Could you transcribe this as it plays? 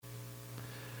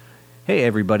Hey,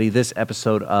 everybody. This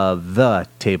episode of the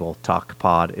Table Talk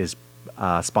Pod is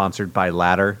sponsored by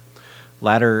Ladder.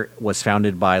 Ladder was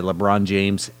founded by LeBron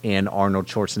James and Arnold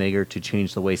Schwarzenegger to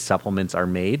change the way supplements are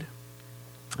made.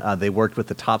 They worked with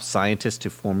the top scientists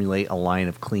to formulate a line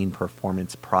of clean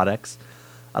performance products.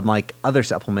 Unlike other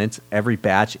supplements, every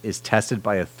batch is tested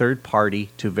by a third party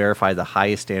to verify the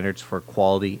highest standards for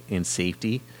quality and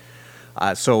safety.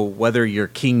 So whether you're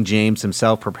King James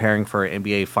himself preparing for an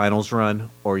NBA Finals run,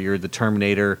 or you're the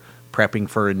Terminator prepping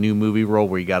for a new movie role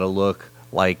where you got to look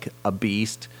like a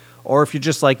beast, or if you're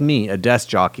just like me, a desk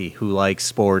jockey who likes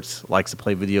sports, likes to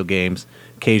play video games,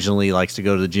 occasionally likes to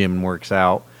go to the gym and works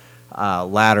out,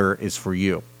 Ladder is for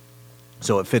you.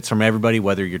 So it fits from everybody,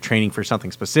 whether you're training for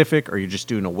something specific or you're just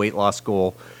doing a weight loss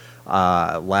goal.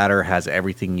 Ladder has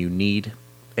everything you need.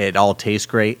 It all tastes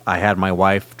great. I had my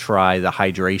wife try the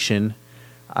hydration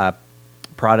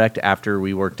product after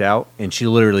we worked out, and she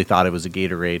literally thought it was a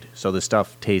Gatorade. So the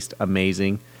stuff tastes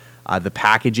amazing. The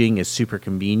packaging is super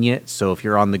convenient. So if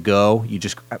you're on the go, you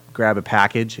just grab a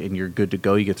package and you're good to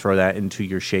go. You can throw that into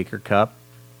your shaker cup.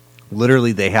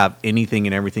 Literally, they have anything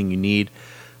and everything you need.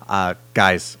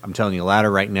 Guys, I'm telling you,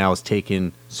 Ladder right now is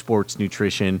taking sports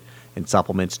nutrition and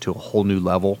supplements to a whole new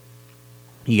level.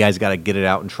 You guys got to get it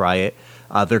out and try it.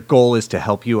 Their goal is to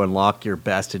help you unlock your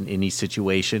best in any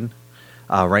situation.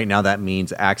 Right now, that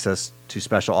means access to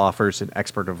special offers and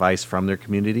expert advice from their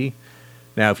community.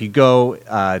 Now, if you go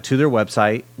to their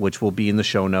website, which will be in the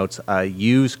show notes,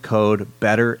 use code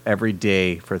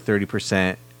BETTEREVERYDAY for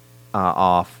 30%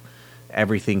 off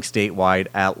everything statewide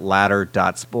at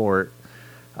ladder.sport.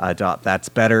 That's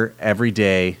Better Every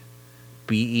Day,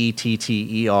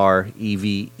 BETTEREVERYDAY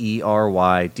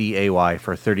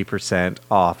for 30%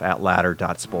 off at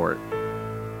ladder.sport.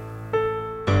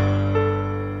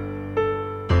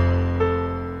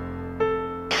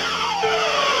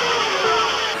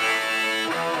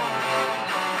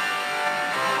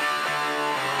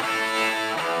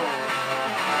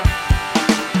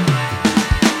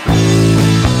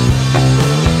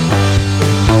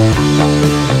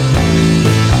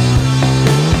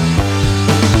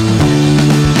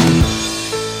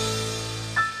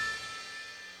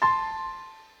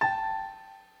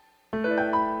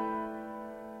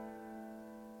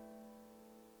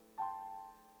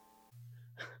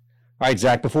 All right,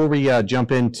 Zach, before we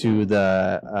jump into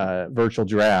the virtual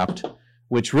draft,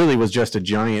 which really was just a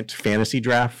giant fantasy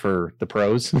draft for the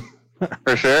pros.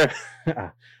 For sure.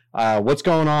 What's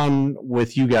going on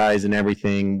with you guys and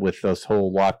everything with this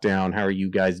whole lockdown? How are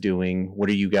you guys doing? What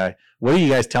are you guys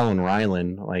telling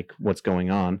Rylan, like, what's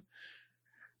going on?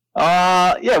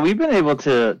 Yeah, we've been able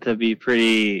to be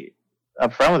pretty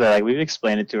upfront with it. Like, we've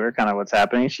explained it to her, kind of what's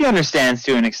happening. She understands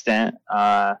to an extent.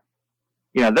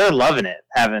 They're loving it,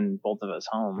 having both of us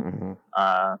home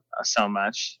so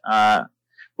much. But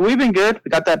we've been good. We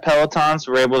got that Peloton,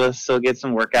 so we're able to still get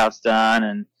some workouts done.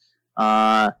 And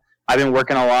I've been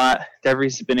working a lot.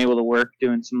 Devery's been able to work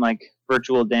doing some like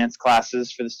virtual dance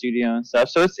classes for the studio and stuff.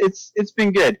 So it's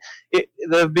been good.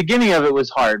 The beginning of it was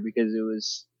hard because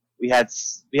we had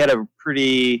a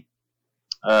pretty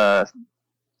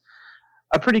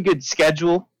good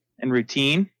schedule and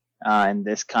routine, and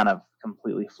this kind of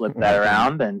completely flipped that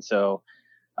around. And so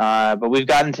but we've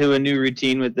gotten to a new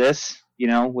routine with this,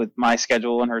 with my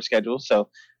schedule and her schedule. So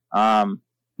no,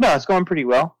 it's going pretty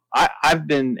well. I've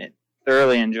been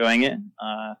thoroughly enjoying it.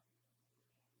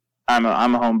 I'm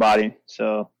a homebody,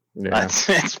 so yeah.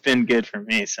 It's been good for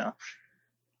me. So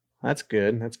that's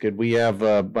good. We have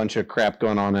a bunch of crap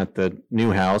going on at the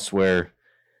new house where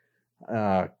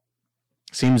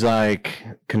seems like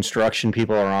construction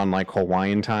people are on like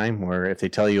Hawaiian time, where if they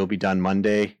tell you it'll be done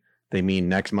Monday, they mean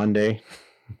next Monday.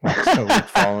 So we're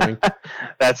following.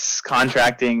 That's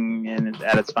contracting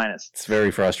at its finest. It's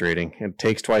very frustrating. It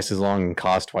takes twice as long and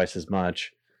costs twice as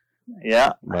much.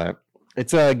 Yeah, but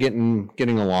it's getting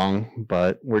along.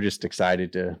 But we're just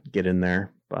excited to get in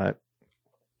there. But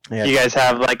yeah. You guys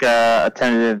have like a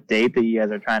tentative date that you guys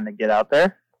are trying to get out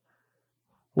there?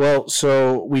 Well,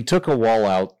 so we took a wall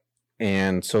out.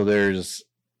 And so there's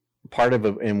part of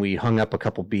it, and we hung up a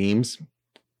couple beams.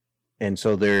 And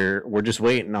so we're just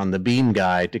waiting on the beam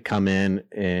guy to come in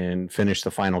and finish the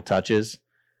final touches.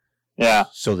 Yeah.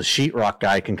 So the sheetrock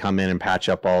guy can come in and patch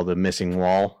up all the missing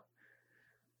wall.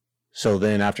 So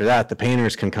then after that, the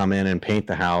painters can come in and paint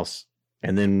the house.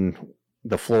 And then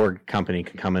the floor company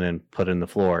can come in and put in the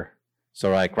floor. So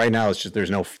like right now, it's just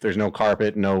there's no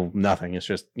carpet, no nothing. It's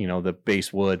just, the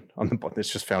base wood on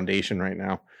it's just foundation right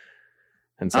now.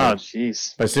 And so, oh,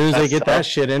 jeez. But as soon as they get that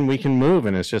shit in, we can move.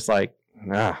 And it's just like,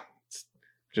 it's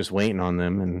just waiting on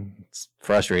them. And it's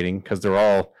frustrating because they're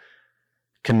all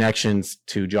connections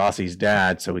to Jossie's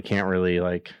dad, so we can't really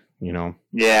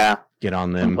get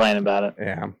on them. Complain about it.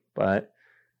 Yeah, but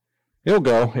it'll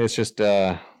go. It's just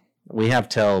we have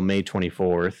till May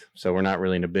 24th, so we're not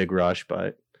really in a big rush.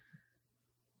 But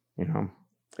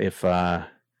if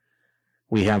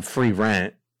we have free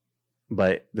rent,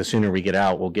 but the sooner we get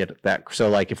out, we'll get that.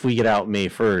 So if we get out May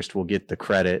 1st, we'll get the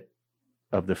credit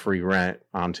of the free rent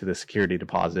onto the security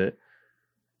deposit.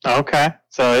 Okay,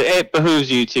 so it behooves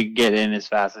you to get in as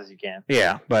fast as you can.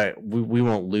 Yeah, but we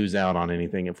won't lose out on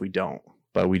anything if we don't.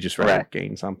 But we just rather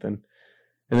gain something.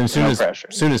 And then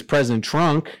soon as President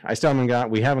Trump,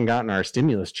 we haven't gotten our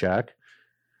stimulus check.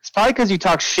 It's probably because you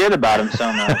talk shit about him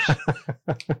so much.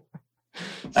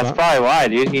 That's probably why,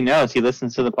 dude. He knows. He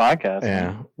listens to the podcast.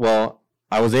 Yeah. Well,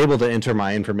 I was able to enter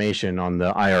my information on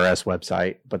the IRS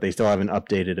website, but they still haven't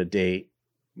updated a date.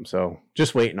 So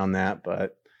just waiting on that,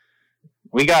 but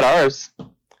we got ours.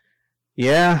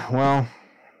 Yeah, well,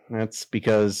 that's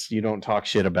because you don't talk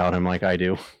shit about him like I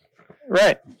do.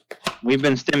 Right. We've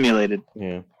been stimulated.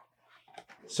 Yeah.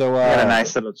 So got a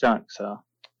nice little chunk, so.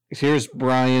 Here's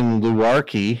Brian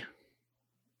Lewerke.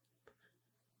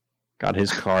 Got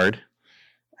his card.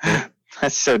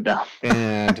 That's so dumb.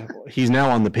 And he's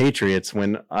now on the Patriots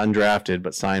when undrafted,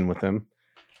 but signed with them.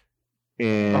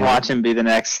 And watch him be the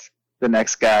next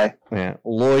guy. Yeah.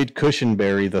 Lloyd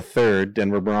Cushenberry III,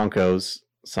 Denver Broncos,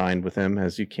 signed with him.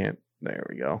 As you can't. There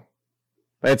we go.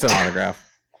 It's an autograph.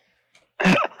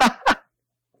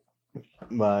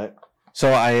 But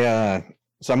so I'm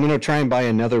gonna try and buy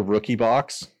another rookie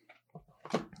box,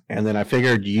 and then I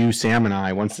figured Sam and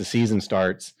I, once the season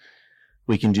starts,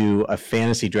 we can do a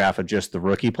fantasy draft of just the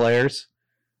rookie players.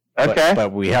 Okay.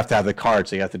 But we have to have the card,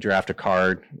 so you have to draft a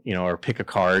card, or pick a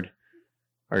card.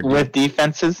 Or with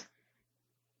defenses?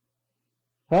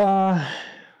 Because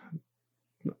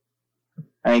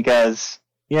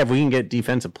yeah, if we can get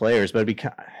defensive players, but it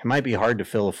might be hard to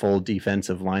fill a full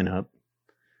defensive lineup.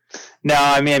 No,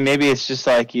 I mean, maybe it's just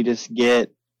you just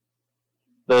get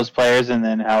those players, and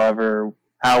then how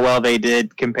well they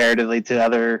did comparatively to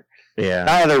other, not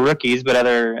other rookies, but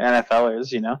other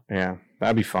NFLers, Yeah,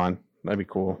 that'd be fun. That'd be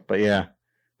cool. But no,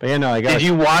 I got. Did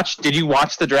you watch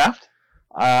the draft?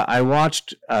 I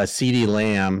watched CeeDee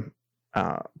Lamb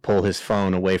pull his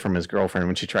phone away from his girlfriend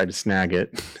when she tried to snag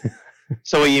it.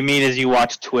 So what you mean is you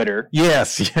watched Twitter?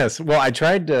 Yes. Well, I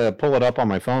tried to pull it up on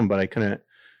my phone, but I couldn't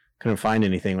find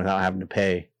anything without having to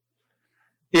pay.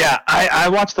 Yeah, I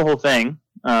watched the whole thing.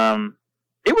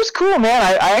 It was cool,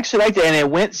 man. I actually liked it, and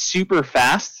it went super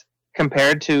fast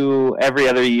compared to every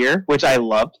other year, which I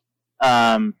loved.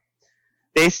 They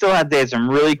had some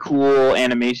really cool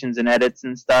animations and edits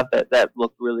and stuff that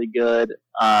looked really good.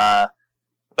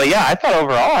 But yeah, I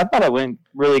thought it went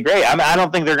really great. I mean, I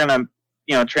don't think they're gonna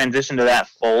transition to that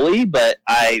fully, but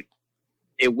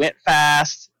it went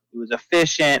fast. It was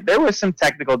efficient. There were some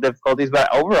technical difficulties, but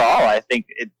overall, I think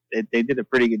they did a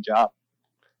pretty good job.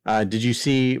 Did you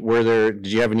see did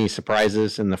you have any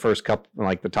surprises in the first couple,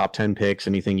 like the top 10 picks?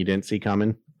 Anything you didn't see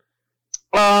coming?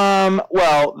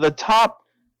 Well, the top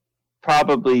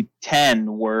probably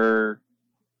 10 were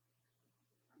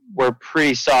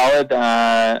pretty solid.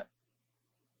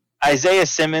 Isaiah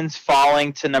Simmons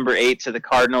falling to number 8 to the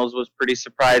Cardinals was pretty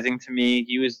surprising to me.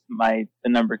 He was the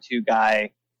number 2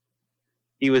 guy.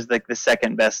 He was the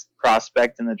second best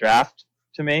prospect in the draft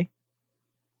to me.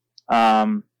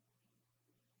 So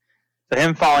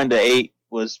him falling to 8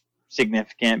 was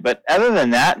significant, but other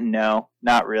than that, no,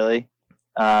 not really.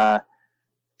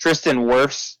 Tristan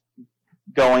Wirfs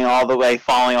falling all the way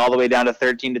down to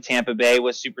 13 to Tampa Bay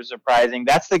was super surprising.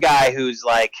 That's the guy who's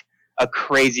a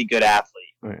crazy good athlete.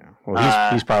 Oh, yeah.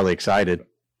 Well, he's probably excited.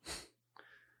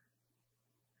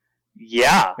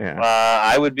 Yeah.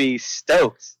 I would be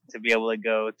stoked to be able to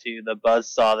go to the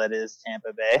buzzsaw that is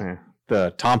Tampa Bay. Yeah.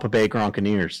 The Tampa Bay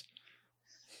Gronkaneers.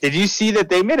 Did you see that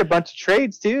they made a bunch of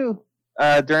trades too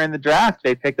during the draft?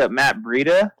 They picked up Matt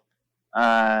Breida.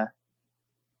 So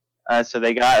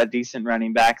they got a decent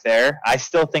running back there. I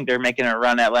still think they're making a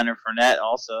run at Leonard Fournette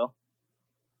also.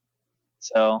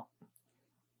 So.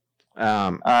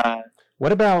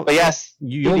 What about? But yes,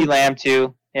 CeeDee Lamb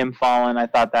too. Him falling, I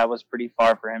thought that was pretty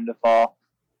far for him to fall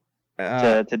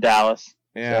to Dallas.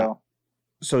 Yeah.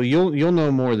 So you'll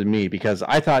know more than me because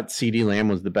I thought CeeDee Lamb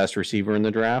was the best receiver in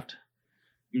the draft.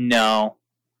 No,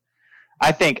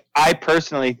 I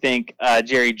personally think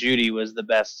Jerry Jeudy was the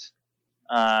best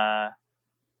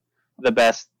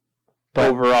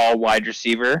overall wide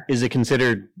receiver. Is it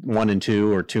considered 1 and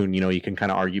 2 or 2? You can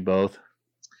kind of argue both.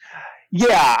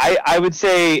 Yeah, I would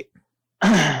say.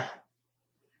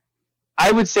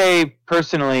 I would say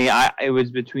personally, it was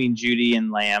between Judy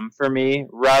and Lamb for me.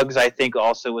 Ruggs, I think,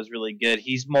 also was really good.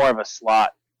 He's more of a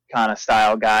slot kind of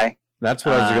style guy. That's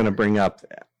what I was going to bring up.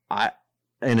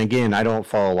 And again, I don't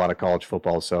follow a lot of college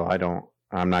football, so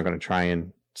I'm not going to try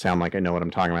and sound like I know what I'm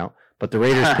talking about. But the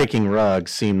Raiders picking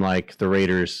Ruggs seem like the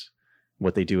Raiders,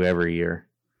 what they do every year.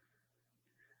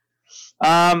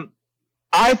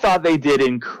 I thought they did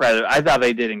incredible.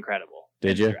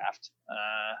 Did you? Draft.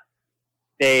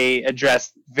 They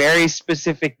addressed very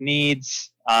specific needs,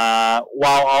 while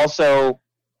also,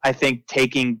 I think,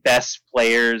 taking best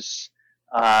players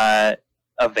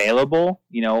available,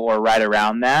 or right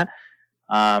around that.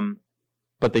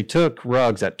 But they took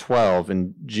Ruggs at 12,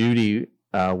 and Judy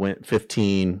went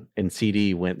 15, and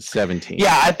CD went 17.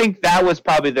 Yeah, I think that was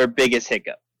probably their biggest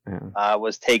hiccup.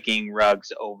 Was taking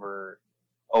Ruggs over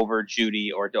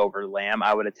Judy or over Lamb.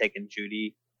 I would have taken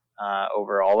Judy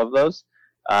over all of those.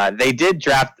 They did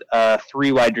draft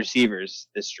 3 wide receivers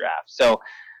this draft, so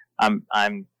I'm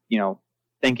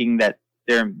thinking that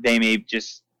they may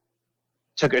just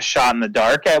took a shot in the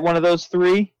dark at one of those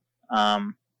 3.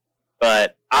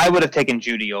 But I would have taken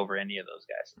Judy over any of those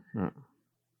guys.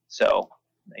 So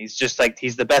he's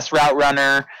the best route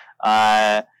runner.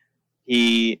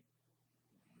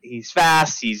 He's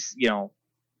fast. He's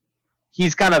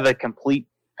kind of the complete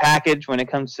package when it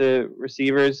comes to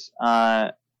receivers.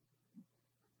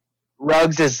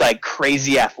 Ruggs is like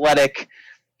crazy athletic,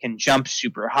 can jump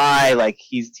super high. Like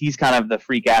he's kind of the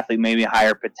freak athlete, maybe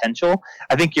higher potential.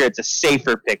 I think it's a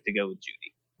safer pick to go with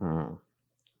Judy.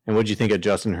 And what do you think of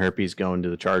Justin Herpes going to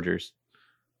the Chargers?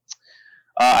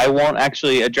 I won't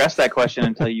actually address that question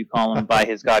until you call him by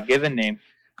his God-given name.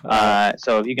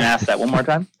 So if you can ask that one more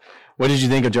time. What did you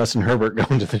think of Justin Herbert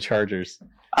going to the Chargers?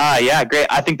 Yeah, great.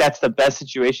 I think that's the best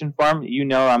situation for him.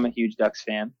 I'm a huge Ducks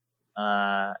fan.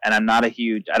 And I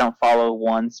don't follow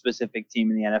one specific team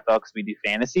in the NFL because we do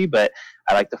fantasy, but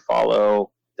I like to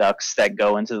follow Ducks that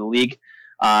go into the league.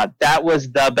 That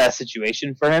was the best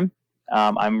situation for him.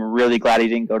 I'm really glad he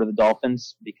didn't go to the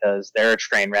Dolphins because they're a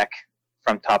train wreck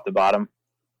from top to bottom.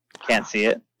 Can't see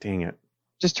it. Dang it.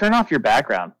 Just turn off your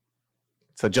background.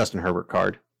 It's a Justin Herbert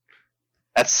card.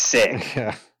 That's sick.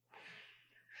 Yeah.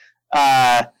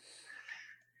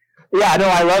 Yeah, no,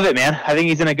 I love it, man. I think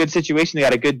he's in a good situation. They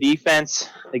got a good defense.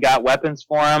 They got weapons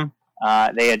for him.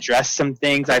 They addressed some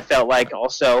things I felt like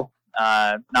also,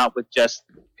 not with just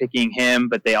picking him,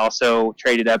 but they also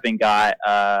traded up and got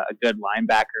a good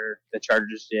linebacker. The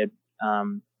Chargers did.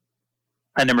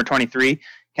 At number 23,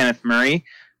 Kenneth Murray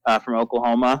from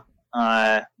Oklahoma.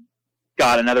 Got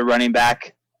another running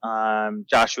back,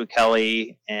 Joshua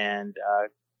Kelly, and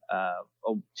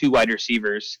 2 wide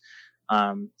receivers.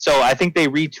 So I think they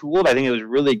retooled. I think it was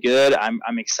really good. I'm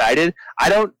excited. I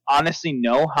don't honestly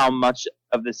know how much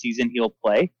of the season he'll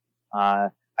play. I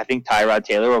think Tyrod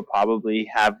Taylor will probably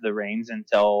have the reins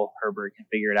until Herbert can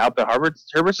figure it out. But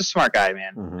Herbert's a smart guy,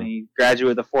 man. Mm-hmm. He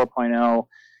graduated with a 4.0.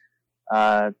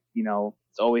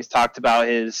 It's always talked about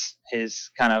his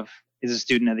kind of he's a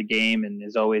student of the game and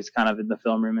is always kind of in the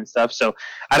film room and stuff. So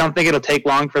I don't think it'll take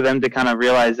long for them to kind of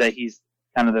realize that he's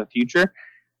kind of the future.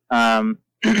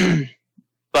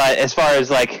 But as far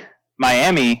as like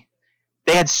Miami,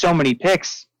 they had so many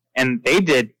picks and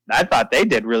I thought they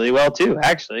did really well too,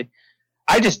 actually.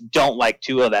 I just don't like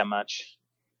Tua that much,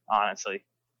 honestly.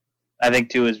 I think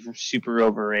Tua is super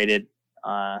overrated,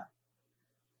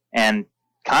 and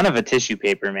kind of a tissue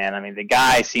paper, man. I mean, the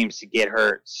guy seems to get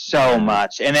hurt so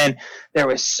much. And then there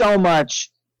was so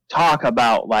much talk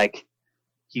about, like,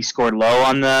 he scored low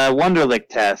on the Wonderlic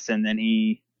test, and then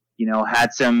he,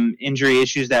 had some injury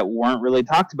issues that weren't really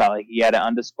talked about. Like, he had an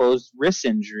undisclosed wrist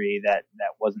injury that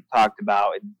wasn't talked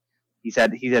about. And he's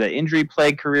had an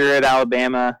injury-plagued career at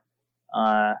Alabama.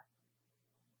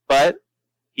 But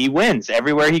he wins.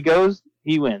 Everywhere he goes,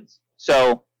 he wins.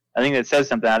 So I think that says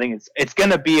something. I think it's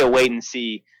going to be a wait and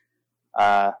see.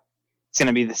 It's going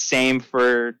to be the same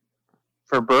for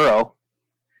Burrow.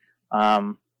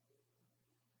 Burrow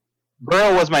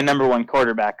was my number 1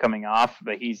 quarterback coming off,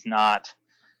 but he's not.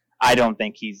 I don't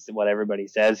think he's what everybody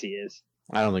says he is.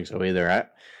 I don't think so either.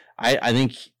 I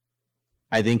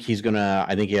think he's gonna.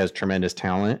 I think he has tremendous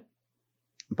talent.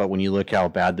 But when you look how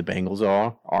bad the Bengals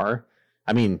are,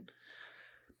 I mean,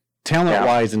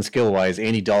 talent-wise and skill-wise,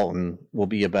 Andy Dalton will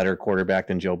be a better quarterback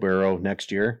than Joe Burrow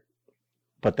next year.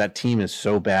 But that team is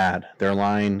so bad. Their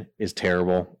line is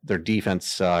terrible. Their defense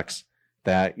sucks.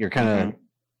 That you're kind of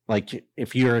like,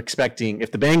 if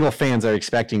the Bengal fans are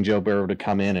expecting Joe Burrow to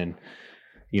come in and,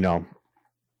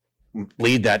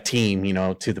 lead that team,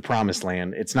 to the promised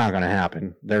land, it's not going to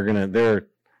happen. They're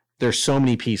they're so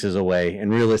many pieces away,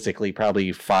 and realistically,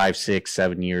 probably 5, 6,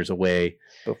 7 years away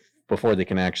before they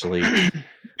can actually.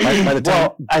 By the time,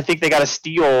 well, I think they got a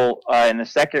steal in the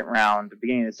second round, the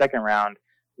beginning of the second round,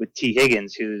 with T.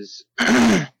 Higgins, who's,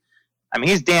 I mean,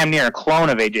 he's damn near a clone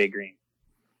of AJ Green.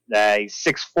 He's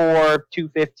 6'4",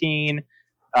 215,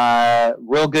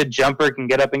 real good jumper, can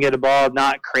get up and get a ball,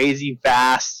 not crazy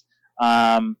fast,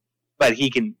 but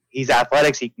he's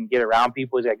athletic, so he can get around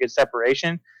people, he's got good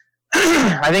separation.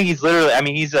 I think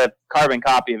he's a carbon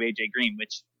copy of AJ Green,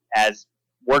 which has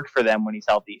worked for them when he's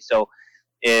healthy. So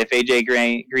if AJ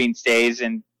Green stays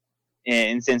in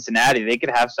Cincinnati, they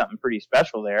could have something pretty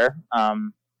special there.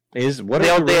 What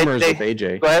are the rumors with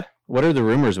AJ? Go ahead. What are the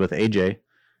rumors with AJ?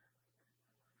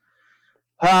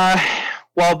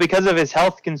 Well, because of his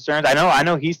health concerns, I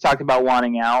know he's talked about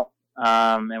wanting out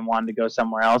and wanting to go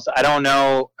somewhere else. I don't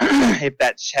know if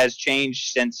that has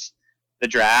changed since the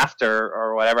draft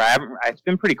or whatever. It's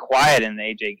been pretty quiet in the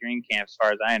AJ Green camp as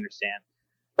far as I understand.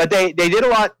 But they did a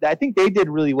lot. I think they did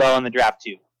really well in the draft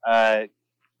too.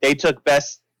 They took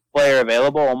best player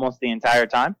available almost the entire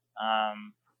time.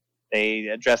 They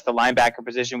addressed the linebacker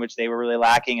position, which they were really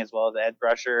lacking, as well as the edge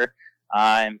rusher,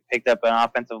 and picked up an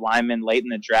offensive lineman late in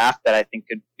the draft that I think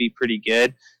could be pretty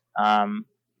good.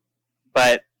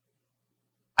 But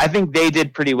I think they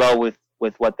did pretty well with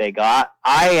what they got.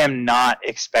 I am not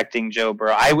expecting Joe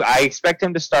Burrow. I expect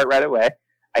him to start right away.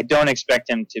 I don't expect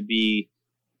him to be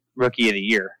Rookie of the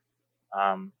Year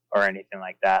or anything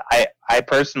like that. I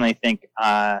personally think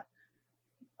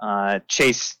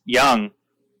Chase Young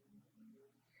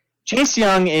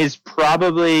is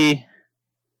probably,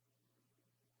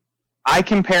 I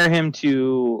compare him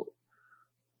to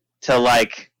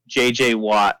like JJ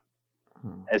Watt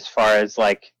as far as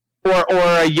like, or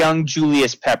a young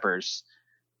Julius Peppers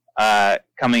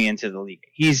coming into the league.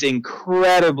 He's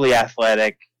incredibly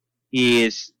athletic. He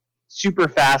is super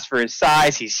fast for his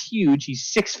size. He's huge.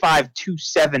 He's 6'5",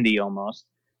 270 almost.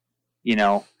 You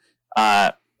know,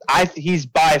 he's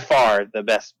by far the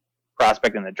best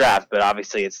prospect in the draft, but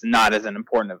obviously it's not as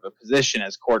important of a position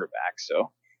as quarterback.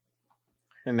 So,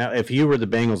 and now, if you were the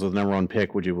Bengals with the number 1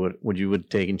 pick, would you have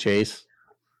taken Chase?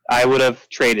 I would have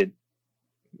traded.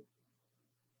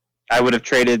 I would have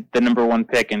traded the number 1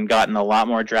 pick and gotten a lot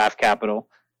more draft capital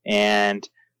and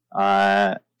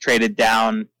traded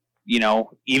down. You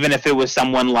know, even if it was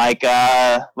someone like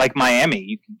Miami,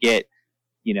 you could get,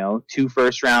 2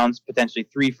 first rounds, potentially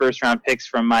 3 first round picks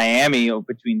from Miami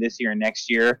between this year and next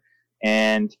year,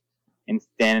 and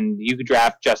then you could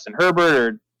draft Justin Herbert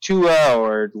or Tua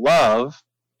or Love,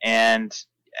 and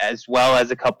as well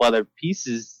as a couple other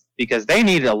pieces because they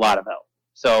needed a lot of help.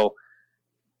 So,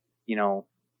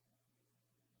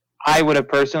 I would have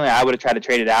tried to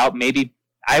trade it out. Maybe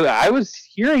I was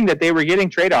hearing that they were getting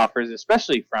trade offers,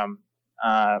 especially from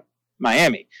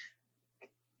Miami.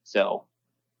 So,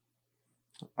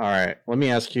 all right, let me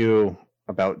ask you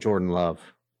about Jordan Love,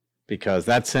 because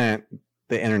that sent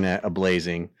the internet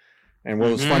ablazing. And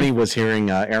what was funny was hearing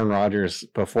Aaron Rodgers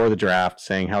before the draft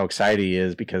saying how excited he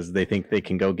is because they think they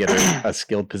can go get a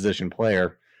skilled position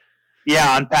player.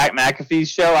 Yeah, on Pat McAfee's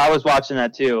show, I was watching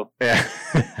that too. Yeah,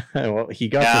 well, he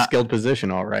got the skilled position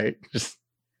all right.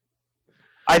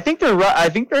 I think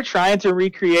they're trying to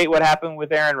recreate what happened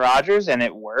with Aaron Rodgers, and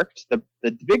it worked. The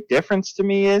big difference to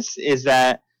me is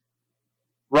that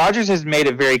Rodgers has made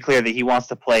it very clear that he wants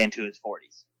to play into his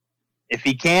 40s. If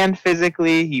he can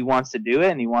physically, he wants to do it,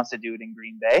 and he wants to do it in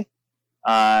Green Bay.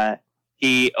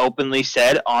 He openly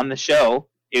said on the show,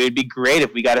 it would be great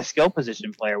if we got a skill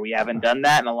position player. We haven't done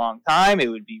that in a long time. It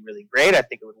would be really great. I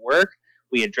think it would work.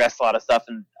 We addressed a lot of stuff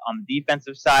on the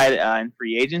defensive side in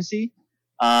free agency.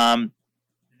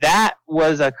 That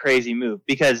was a crazy move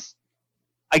because,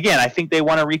 again, I think they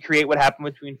want to recreate what happened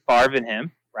between Favre and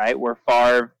him, right? Where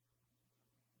Favre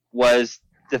was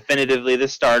definitively the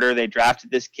starter. They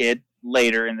drafted this kid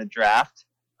later in the draft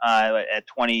at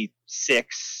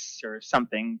 26 or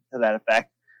something to that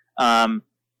effect.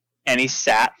 And he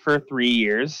sat for 3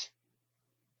 years.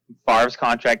 Favre's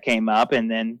contract came up and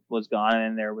then was gone,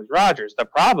 and there was Rodgers. The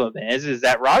problem is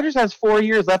that Rodgers has 4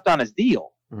 years left on his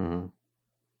deal. Mm-hmm.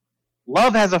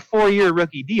 Love has a 4-year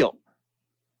rookie deal.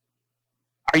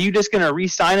 Are you just going to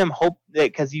re-sign him, hope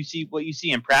that because you see what you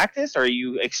see in practice? Or are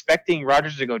you expecting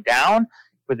Rodgers to go down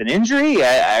with an injury?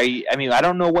 I mean, I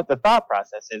don't know what the thought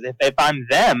process is. If I'm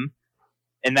them,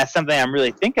 and that's something I'm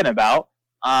really thinking about,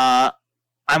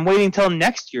 I'm waiting till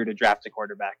next year to draft a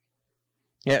quarterback.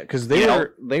 Yeah, because they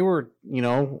were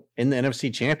in the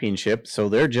NFC Championship, so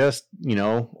they're just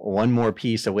one more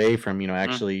piece away from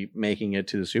actually making it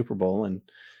to the Super Bowl. And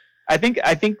I think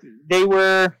they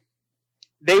were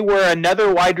they were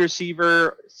another wide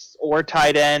receiver or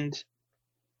tight end,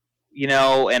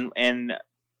 and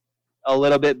a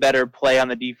little bit better play on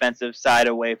the defensive side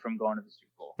away from going to the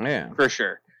Super Bowl. Yeah. For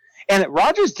sure. And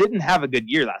Rodgers didn't have a good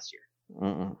year last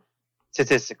year,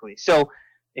 statistically. So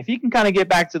if he can kind of get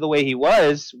back to the way he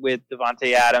was with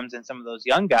Devontae Adams and some of those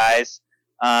young guys,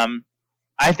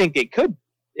 I think it could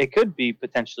be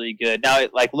potentially good. Now,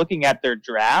 looking at their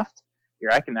draft here,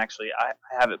 I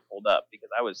have it pulled up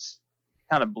because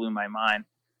kind of blew my mind,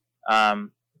 that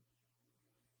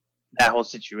whole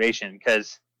situation,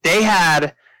 because they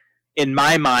had, in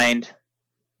my mind,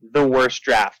 the worst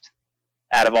draft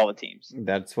out of all the teams.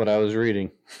 That's what I was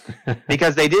reading.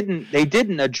 Because they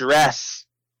didn't address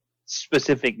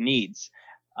specific needs.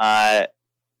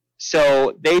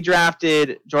 So they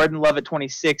drafted Jordan Love at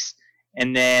 26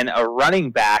 and then a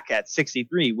running back at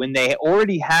 63 when they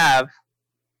already have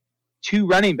two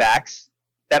running backs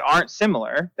that aren't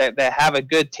similar, that have a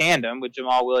good tandem with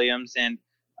Jamal Williams and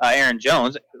Aaron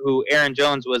Jones, who Aaron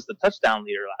Jones was the touchdown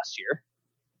leader last year.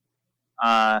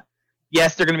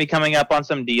 Yes, they're going to be coming up on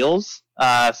some deals.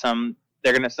 They're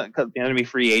going to be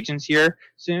free agents here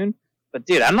soon. But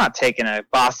dude, I'm not taking a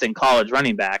Boston College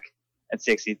running back at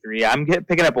 63. I'm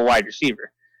picking up a wide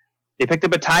receiver. They picked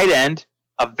up a tight end,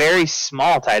 a very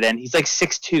small tight end. He's like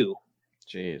 6'2".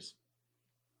 Jeez.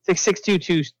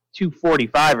 6'2",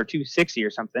 245 or 260 or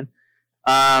something.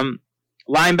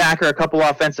 Linebacker, a couple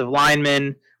offensive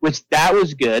linemen, which that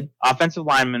was good. Offensive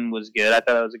lineman was good. I thought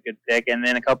that was a good pick. And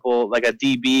then a couple, like a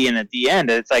DB and at the end.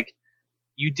 It's like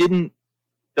the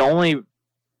only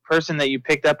person that you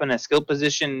picked up in a skill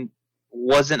position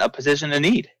wasn't a position of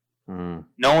need. No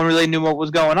one really knew what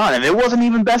was going on, and it wasn't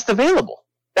even best available.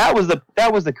 That was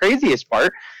the craziest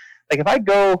part. Like, if I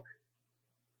go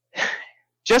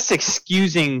just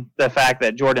excusing the fact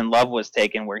that Jordan Love was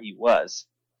taken where he was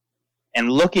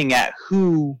and looking at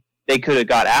who they could have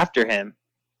got after him,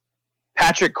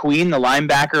 Patrick Queen, the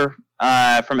linebacker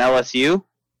from LSU,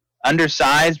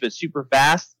 undersized but super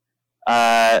fast.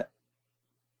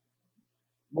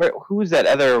 Who was that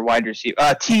other wide receiver?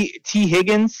 T.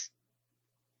 Higgins.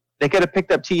 They could have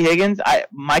picked up T. Higgins.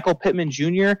 Michael Pittman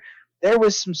Jr. There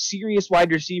was some serious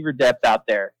wide receiver depth out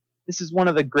there. This is one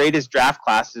of the greatest draft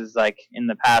classes like in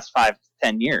the past 5 to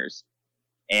 10 years.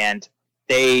 And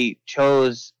they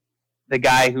chose the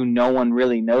guy who no one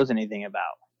really knows anything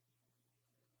about.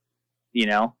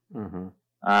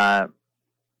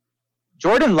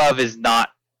 Jordan Love is not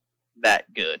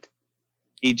that good.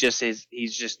 He just is.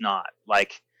 He's just not.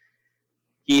 Like,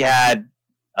 he had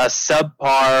a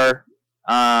subpar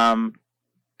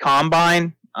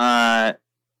combine,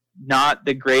 not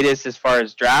the greatest as far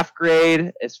as draft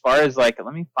grade. As far as let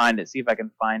me see if I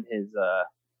can find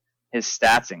his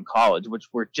stats in college, which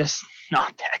were just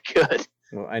not that good.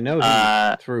 Well, I know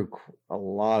he threw a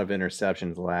lot of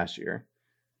interceptions last year.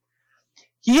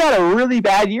 He had a really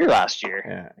bad year last year.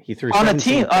 Yeah, he threw on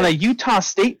a Utah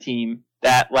State team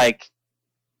that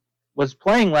was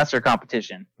playing lesser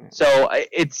competition. So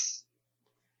it's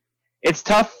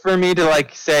tough for me to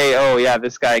say, oh yeah,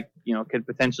 this guy could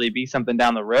potentially be something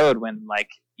down the road when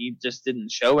he just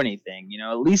didn't show anything.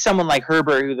 At least someone like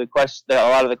Herbert, who a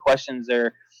lot of the questions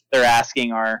they're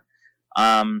asking are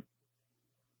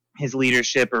his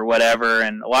leadership or whatever,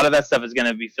 and a lot of that stuff is going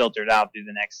to be filtered out through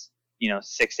the next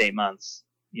 6 to 8 months.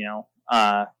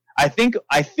 I think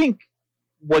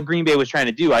what Green Bay was trying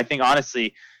to do, I think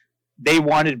honestly, they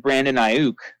wanted Brandon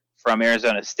Ayuk from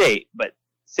Arizona State, but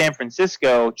San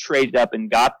Francisco traded up and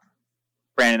got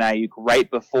Brandon Ayuk right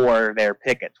before their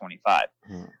pick at 25.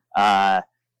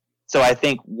 So I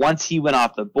think once he went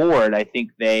off the board, I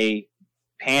think they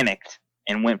panicked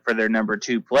and went for their number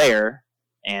 2 player,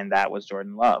 and that was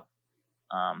Jordan Love.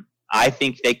 I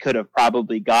think they could have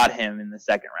probably got him in the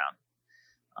second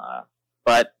round.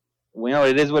 But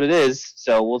it is what it is,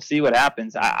 so we'll see what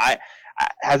happens.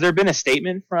 Has there been a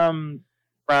statement from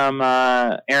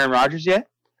Aaron Rodgers yet?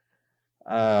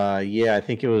 Yeah, I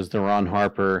think it was the Ron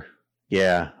Harper.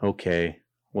 Yeah, okay,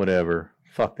 whatever.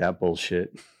 Fuck that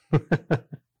bullshit.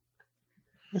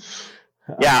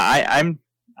 Yeah, I'm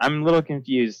a little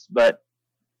confused, but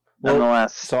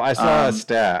nonetheless. So I saw a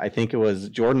stat. I think it was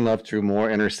Jordan Love threw more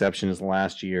interceptions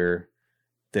last year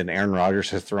than Aaron Rodgers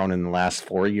has thrown in the last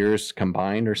 4 years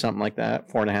combined, or something like that.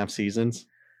 4.5 seasons.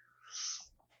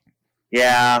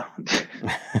 Yeah.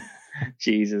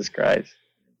 Jesus Christ.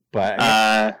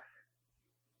 But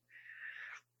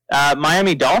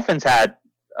Miami Dolphins had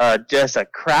just a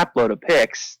crap load of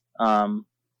picks.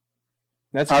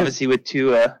 That's obviously with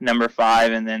Tua, number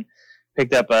 5, and then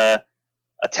picked up a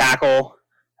tackle,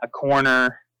 a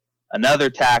corner, another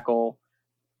tackle,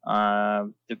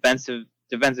 defensive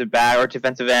defensive back or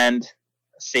defensive end,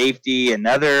 safety,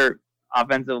 another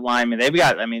offensive lineman. They've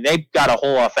got a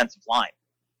whole offensive line.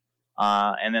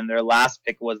 And then their last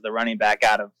pick was the running back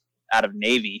out of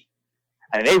Navy.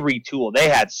 And they retooled. They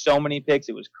had so many picks,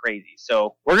 it was crazy.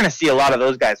 So we're going to see a lot of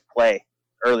those guys play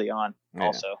early on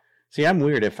also. See, I'm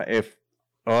weird. If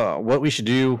what we should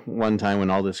do one time when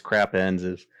all this crap ends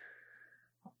is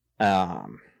go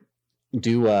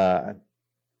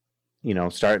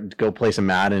play some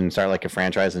Madden and start like a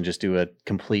franchise and just do a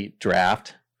complete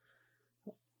draft,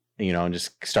 and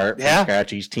just start from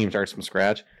scratch. Each team starts from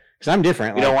scratch. Because I'm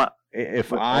different. We don't want,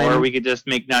 or we could just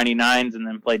make 99s and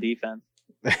then play defense.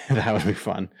 That would be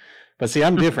fun. But see,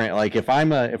 I'm different. Like if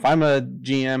I'm a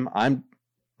GM,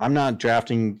 I'm not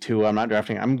drafting two. I'm not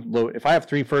drafting. I'm low. If I have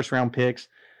 3 first-round picks,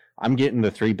 I'm getting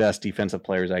the 3 best defensive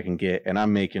players I can get, and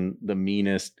I'm making the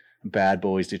meanest bad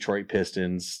boys, Detroit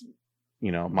Pistons,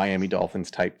 Miami Dolphins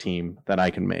type team that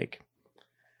I can make.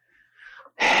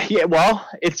 Yeah, well,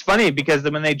 it's funny because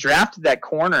when they drafted that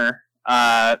corner,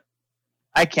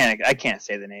 I can't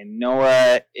say the name.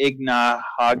 Noah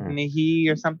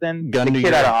Igbinoghene or something. The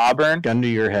kid out of Auburn. Gun to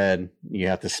your head. You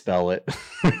have to spell it.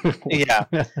 Yeah.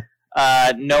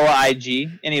 Noah IG.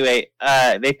 Anyway,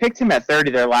 they picked him at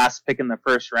 30, their last pick in the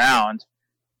first round.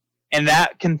 And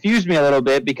that confused me a little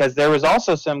bit because there was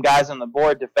also some guys on the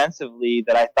board defensively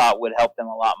that I thought would help them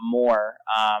a lot more.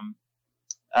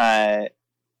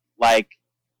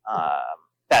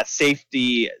 That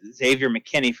safety, Xavier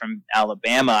McKinney from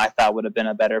Alabama, I thought would have been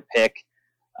a better pick.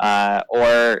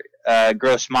 Or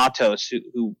Gross Matos,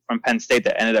 who from Penn State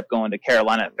that ended up going to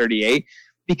Carolina at 38,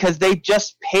 because they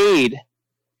just paid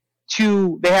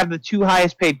they have the 2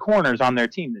 highest paid corners on their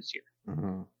team this year.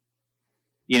 Mm-hmm.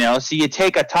 So you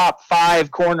take a top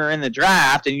 5 corner in the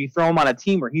draft and you throw him on a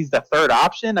team where he's the 3rd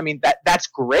option. I mean, that's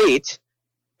great.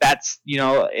 That's,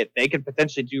 they could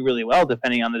potentially do really well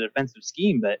depending on the defensive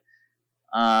scheme, but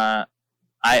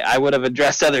I would have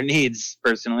addressed other needs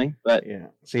personally, but yeah.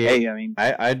 See, hey, I mean,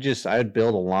 I'd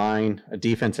build a line, a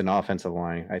defense and offensive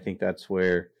line. I think that's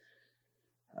where.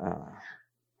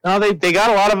 No, they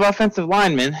got a lot of offensive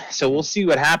linemen, so we'll see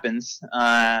what happens.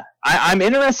 I'm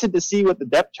interested to see what the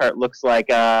depth chart looks like.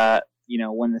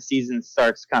 When the season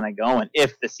starts kind of going,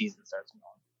 if the season starts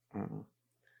going.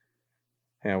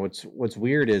 Yeah, what's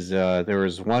weird is there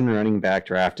was one running back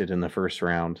drafted in the first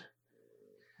round.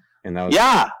 And that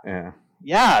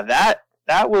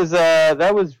was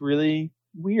that was really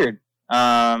weird.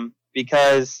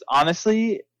 Because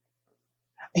honestly,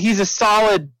 he's a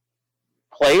solid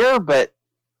player, but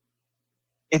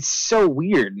it's so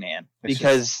weird, man.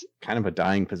 Because kind of a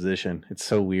dying position. It's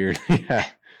so weird. Yeah.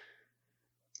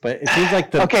 But it seems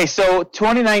like okay. So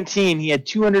 2019, he had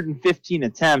 215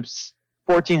 attempts,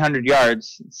 1,400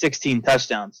 yards, 16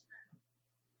 touchdowns.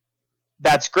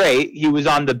 That's great. He was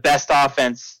on the best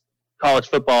offense college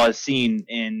football has seen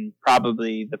in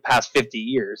probably the past 50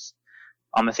 years,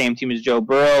 on the same team as Joe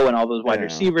Burrow and all those wide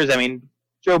receivers. I mean,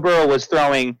 Joe Burrow was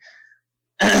throwing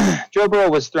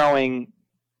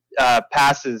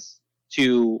passes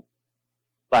to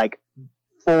like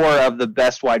 4 of the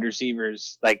best wide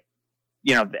receivers. Like,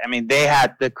 they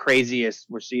had the craziest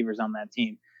receivers on that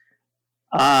team.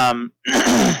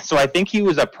 So I think he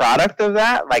was a product of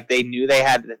that. Like, they knew they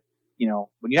had to,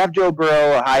 when you have Joe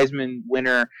Burrow, a Heisman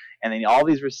winner, and then all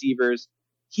these receivers,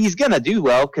 he's gonna do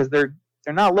well because they're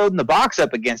not loading the box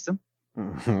up against him.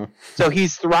 Mm-hmm. So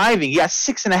he's thriving. He has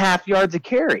 6.5 yards a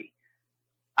carry.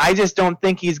 I just don't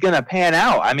think he's gonna pan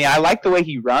out. I mean, I like the way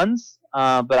he runs,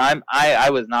 but I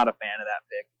was not a fan of that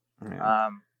pick. Yeah.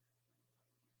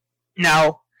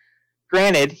 Now,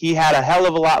 granted, he had a hell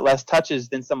of a lot less touches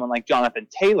than someone like Jonathan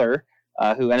Taylor,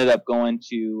 who ended up going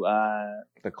to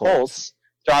the Colts.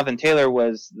 Jonathan Taylor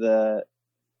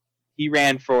he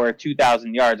ran for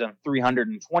 2,000 yards on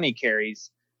 320 carries,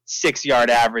 6-yard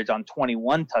average on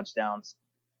 21 touchdowns.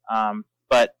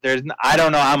 But I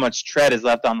don't know how much tread is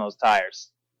left on those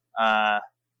tires. They're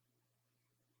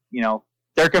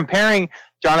comparing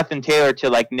Jonathan Taylor to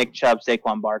like Nick Chubb,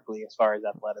 Saquon Barkley as far as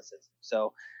athleticism.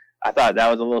 So I thought that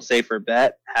was a little safer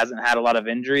bet. Hasn't had a lot of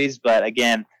injuries, but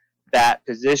again, that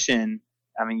position,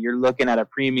 I mean, you're looking at a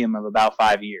premium of about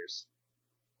 5 years.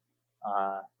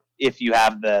 If you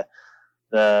have the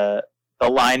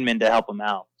linemen to help them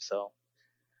out. So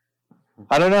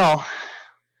I don't know.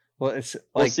 Well, it's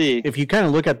we'll see. If you kind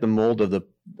of look at the mold of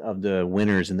the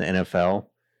winners in the NFL,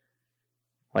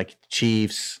 like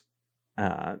Chiefs,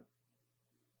 and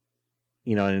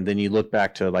then you look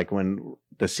back to like when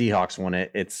the Seahawks won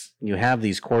it. It's you have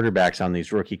these quarterbacks on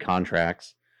these rookie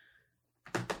contracts,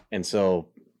 and so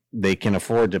they can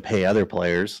afford to pay other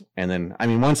players. And then, I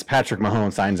mean, once Patrick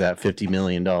Mahomes signs that $50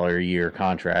 million a year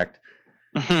contract,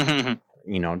 the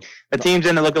the team's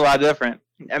going to look a lot different.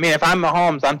 I mean, if I'm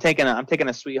Mahomes, I'm taking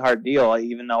a sweetheart deal,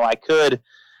 even though I could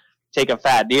take a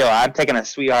fat deal. I'm taking a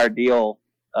sweetheart deal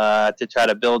to try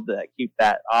to keep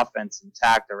that offense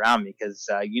intact around me, because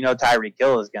Tyreek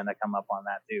Hill is going to come up on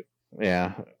that too.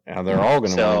 Yeah, they're all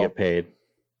going to want to get paid.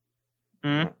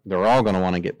 Mm-hmm. They're all going to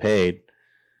want to get paid.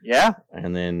 Yeah,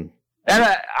 and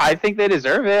I think they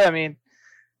deserve it. I mean,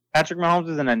 Patrick Mahomes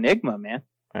is an enigma, man.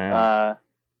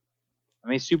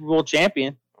 Super Bowl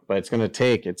champion. But it's going to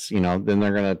take. Then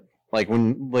they're going to, like,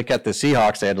 look at the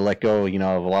Seahawks. They had to let go, of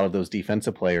a lot of those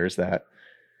defensive players. That,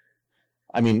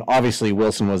 I mean, obviously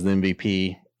Wilson was the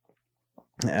MVP.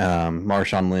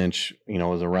 Marshawn Lynch,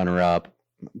 was a runner-up.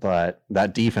 But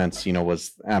that defense,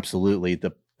 was absolutely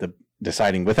the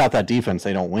deciding. Without that defense,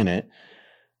 they don't win it.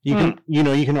 You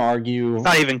can argue. It's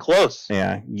not even close.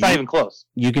 Yeah. It's not even close.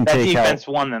 You can that take defense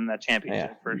won them that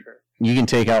championship for sure. You can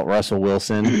take out Russell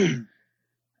Wilson,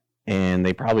 and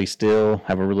they probably still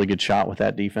have a really good shot with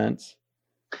that defense.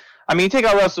 I mean, you take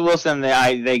out Russell Wilson,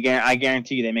 I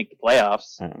guarantee you they make the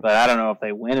playoffs. But I don't know if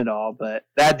they win it all. But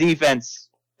that defense,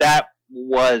 that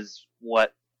was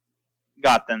what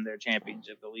got them their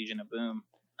championship, the Legion of Boom.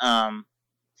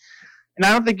 And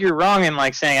I don't think you're wrong in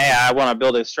saying, "Hey, I want to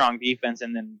build a strong defense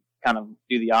and then kind of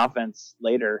do the offense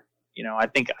later." I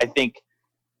think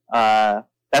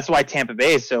that's why Tampa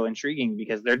Bay is so intriguing,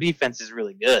 because their defense is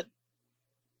really good.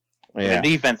 Yeah. Their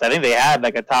defense, I think they had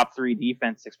a top 3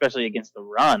 defense, especially against the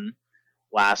run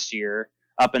last year,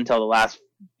 up until the last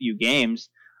few games.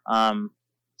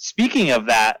 Speaking of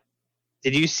that,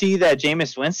 did you see that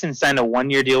Jameis Winston signed a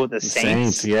 1-year deal with the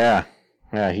Saints? Yeah.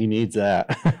 Yeah, he needs that.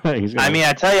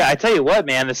 I tell you what,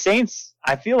 man, the Saints,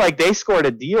 I feel like they scored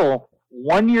a deal,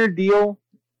 1-year deal,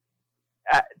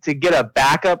 to get a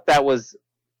backup that was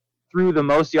threw the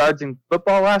most yards in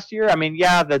football last year. I mean,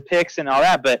 yeah, the picks and all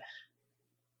that, but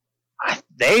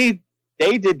they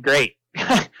did great.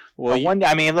 Well,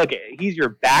 look, he's your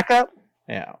backup.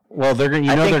 Yeah. Well, they're going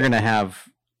to have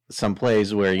some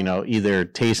plays where, either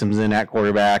Taysom's in at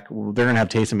quarterback. They're going to have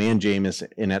Taysom and Jameis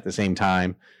in at the same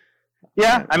time.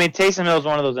 Yeah, I mean, Taysom Hill is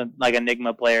one of those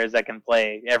enigma players that can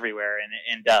play everywhere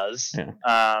and does. Yeah.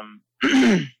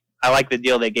 I like the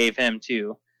deal they gave him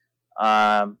too.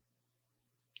 But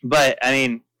I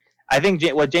mean, I think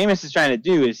what Jameis is trying to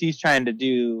do is he's trying to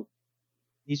do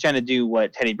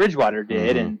what Teddy Bridgewater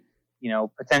did, and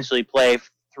potentially play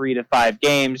 3 to 5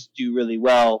 games, do really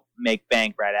well, make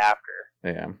bank right after.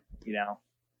 Yeah.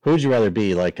 Who would you rather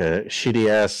be, a shitty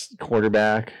ass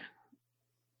quarterback?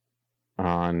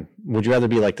 Would you rather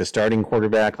be the starting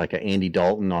quarterback, like an Andy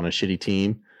Dalton on a shitty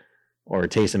team, or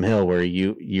Taysom Hill, where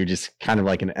you're just kind of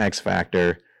like an X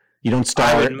factor? You don't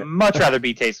start. I would much rather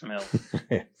be Taysom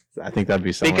Hill. I think that'd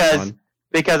be so much fun.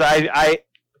 Because I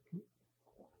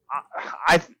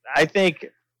think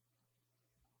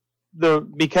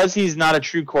because he's not a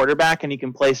true quarterback and he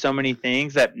can play so many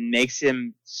things, that makes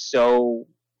him so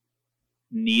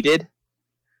needed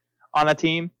on a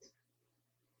team.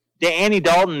 Andy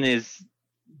Dalton has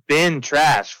been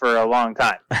trash for a long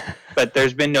time, but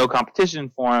there's been no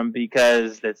competition for him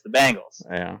because it's the Bengals.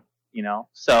 Yeah.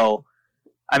 So,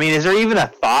 I mean, is there even a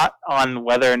thought on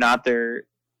whether or not they're,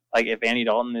 if Andy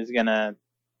Dalton is going to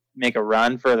make a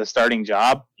run for the starting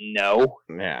job? No.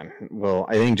 Yeah. Well,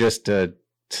 I think just to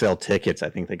sell tickets, I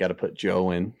think they got to put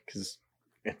Joe in, because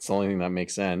it's the only thing that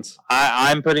makes sense.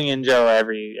 I'm putting in Joe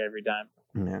every time.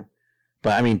 Yeah.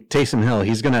 But, I mean, Taysom Hill,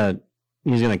 he's going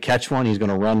to catch one, he's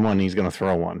going to run one, he's going to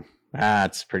throw one.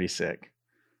 That's pretty sick.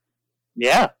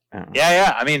 Yeah.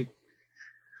 Yeah. I mean,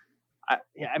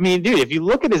 dude, if you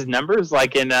look at his numbers,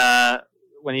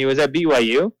 when he was at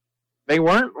BYU, they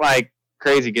weren't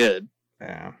crazy good.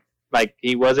 Yeah.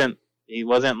 He wasn't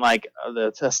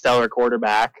the stellar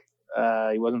quarterback.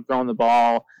 He wasn't throwing the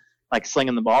ball,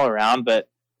 slinging the ball around, but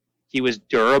he was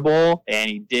durable, and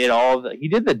he did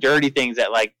the dirty things that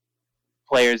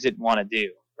players didn't want to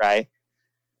do, right?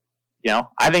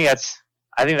 I think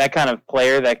that kind of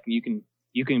player that you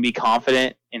can be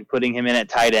confident in putting him in at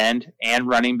tight end and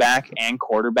running back and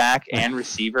quarterback and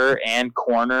receiver and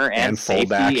corner and safety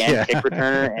fullback, and kick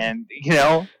returner and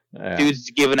dude's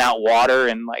giving out water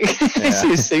and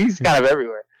he's kind of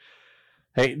everywhere.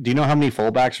 Hey, do you know how many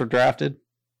fullbacks were drafted?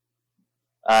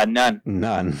 None.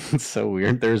 It's so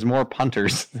weird. There's more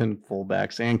punters than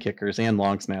fullbacks and kickers and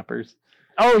long snappers.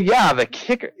 Oh yeah, the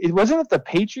kicker. Wasn't it the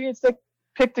Patriots that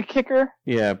picked a kicker?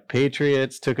 Yeah,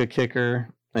 Patriots took a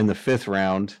kicker in the 5th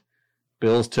round.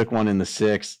 Bills took one in the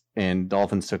 6th, and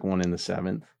Dolphins took one in the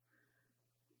 7th.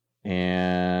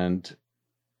 And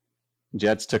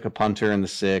Jets took a punter in the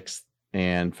 6th,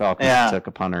 and Falcons took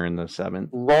a punter in the 7th.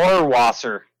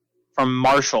 Rohrwasser from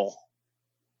Marshall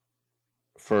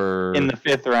for in the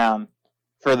 5th round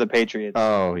for the Patriots.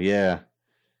 Oh yeah.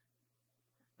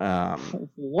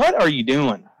 What are you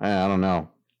doing? I don't know.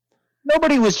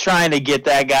 Nobody was trying to get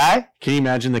that guy. Can you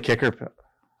imagine the kicker?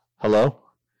 Hello?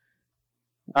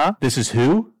 Huh? This is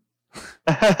who?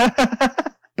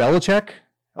 Belichick?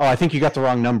 Oh, I think you got the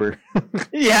wrong number.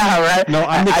 Yeah, right. No,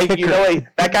 I'm the kicker. You know,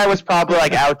 that guy was probably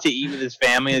like out to eat with his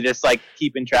family and just like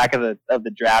keeping track of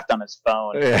the draft on his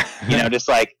phone. Yeah. You know, just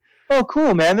like, oh,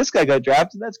 cool, man. This guy got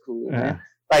drafted. That's cool, man.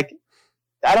 Like,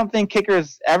 I don't think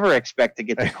kickers ever expect to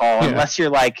get the call unless you're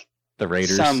like the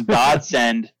Raiders, some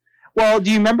godsend. Well,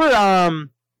 do you remember a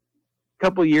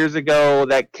couple years ago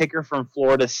that kicker from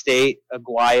Florida State,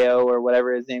 Aguayo or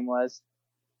whatever his name was?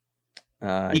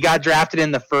 He got drafted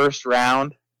in the 1st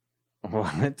round.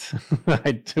 What?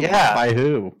 Yeah. By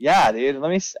who? Yeah, dude.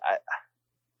 Let me.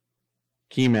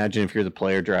 Can you imagine if you're the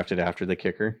player drafted after the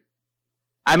kicker?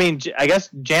 I mean, I guess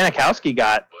Janikowski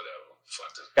got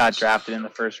drafted in the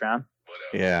 1st round.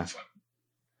 Yeah.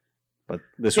 But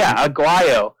this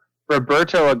Aguayo.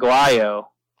 Roberto Aguayo.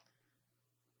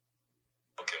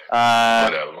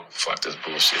 Whatever. Fuck this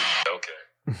bullshit.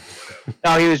 Okay.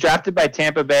 No, he was drafted by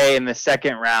Tampa Bay in the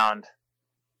 2nd round,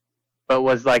 but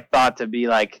was like thought to be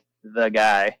like the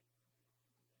guy.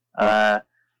 And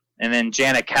then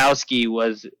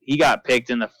Janikowski he got picked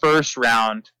in the 1st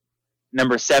round,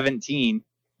 number 17.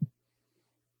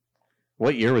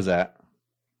 What year was that?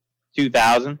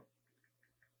 2000.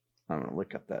 I'm gonna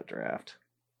look up that draft.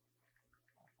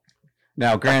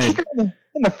 Now, granted, in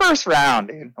the 1st round,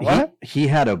 dude. What? He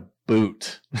had a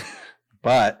boot,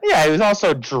 but yeah, he was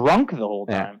also drunk the whole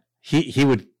time. He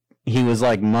was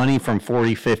like money from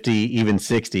 40, 50, even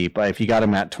 60. But if you got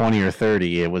him at 20 or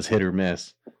 30, it was hit or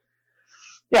miss.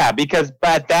 Yeah, because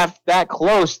at that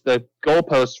close, the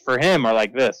goalposts for him are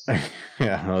like this.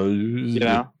 Yeah, you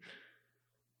know,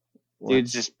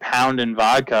 dude's just pounding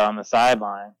vodka on the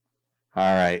sideline.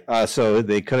 All right, so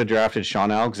they could have drafted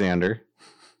Sean Alexander.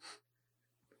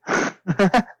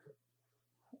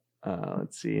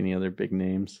 Let's see, any other big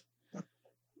names?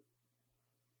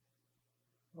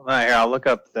 Well, here, I'll look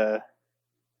up the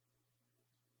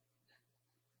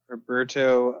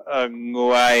Roberto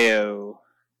Aguayo.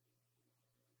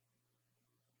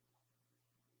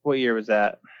 What year was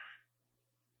that?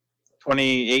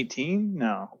 2018?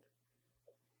 No.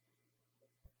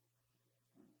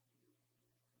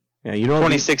 Yeah, you know,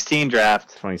 2016 draft.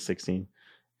 2016.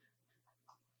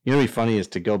 You know what'd be funny is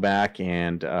to go back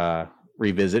and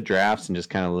revisit drafts and just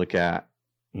kind of look at,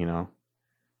 you know,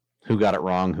 who got it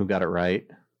wrong, who got it right.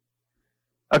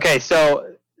 Okay,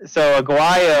 so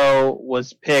Aguayo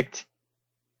was picked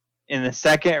in the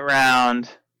 2nd round.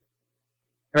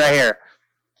 Right here.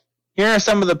 Here are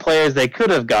some of the players they could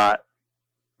have got.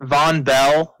 Von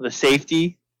Bell, the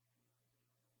safety.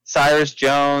 Cyrus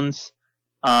Jones.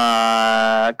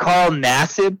 Carl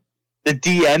Nassib, the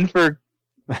DN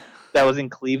that was in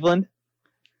Cleveland.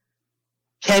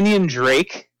 Kenyon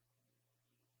Drake.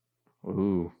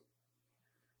 Ooh.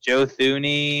 Joe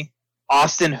Thuney.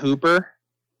 Austin Hooper.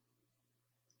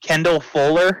 Kendall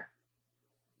Fuller.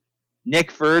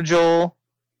 Nick Virgil.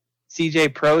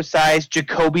 CJ Prosise.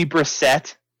 Jacoby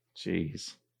Brissett.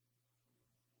 Jeez.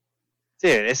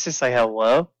 Dude, it's just like,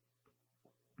 hello?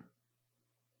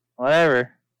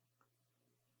 Whatever.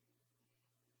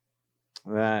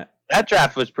 That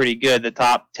draft was pretty good. The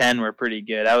top 10 were pretty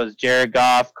good. That was Jared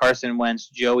Goff, Carson Wentz,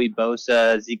 Joey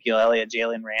Bosa, Ezekiel Elliott,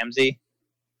 Jalen Ramsey,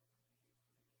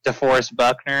 DeForest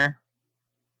Buckner.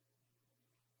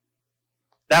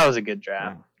 That was a good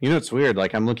draft. You know, it's weird.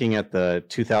 Like, I'm looking at the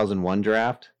 2001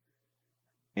 draft,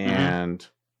 and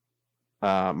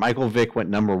Michael Vick went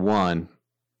number 1,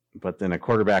 but then a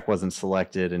quarterback wasn't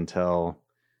selected until,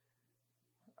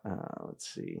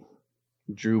 let's see,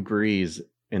 Drew Brees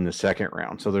in the 2nd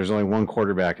round. So there's only one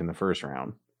quarterback in the 1st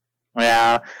round.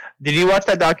 Yeah. Did you watch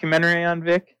that documentary on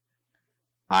Vic?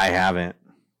 I haven't.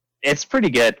 It's pretty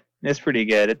good.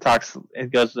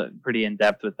 It goes pretty in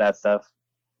depth with that stuff.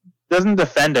 Doesn't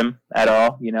defend him at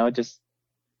all, you know, just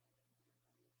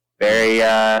very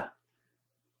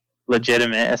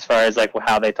legitimate as far as like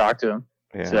how they talk to him.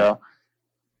 Yeah. So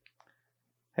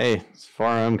hey, as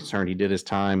far as I'm concerned, he did his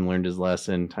time, learned his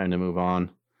lesson, time to move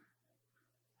on.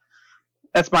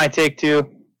 That's my take too.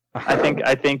 I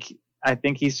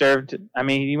think he served. I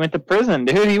mean, he went to prison,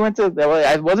 dude. He went to.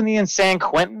 Wasn't he in San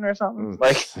Quentin or something?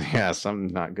 Like, yeah,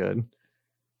 something not good.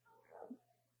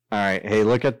 All right, hey,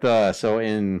 look at so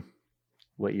in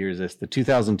what year is this? The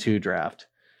 2002 draft.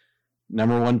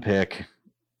 Number 1 pick,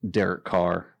 Derek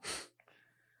Carr.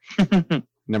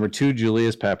 Number 2,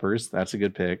 Julius Peppers. That's a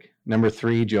good pick. Number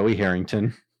 3, Joey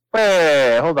Harrington.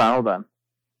 Wait, hold on.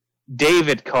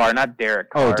 David Carr, not Derek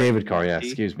Carr. Oh, David Carr. Yeah,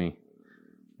 excuse me.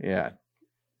 Yeah.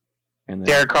 And then,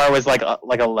 Derek Carr was like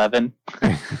 11.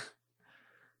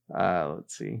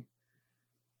 Let's see.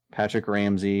 Patrick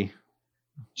Ramsey.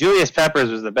 Julius Peppers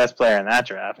was the best player in that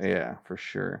draft. Yeah, for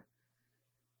sure.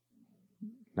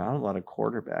 Not a lot of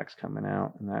quarterbacks coming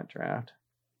out in that draft.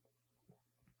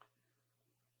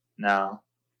 No.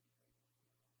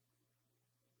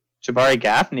 Jabari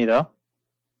Gaffney, though.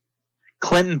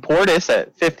 Clinton Portis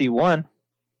at 51.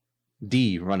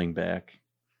 D, running back.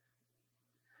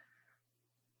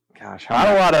 Gosh, Not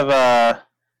a lot of,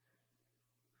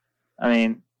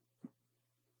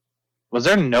 was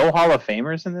there no Hall of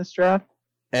Famers in this draft?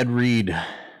 Ed Reed.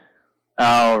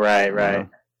 Oh, right.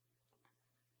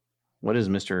 What does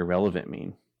Mr. Irrelevant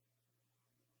mean?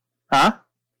 Huh?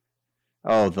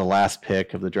 Oh, the last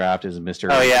pick of the draft is Mr.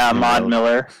 Oh, yeah, Ahmad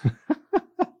Miller.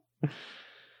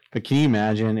 But can you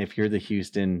imagine if you're the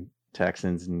Houston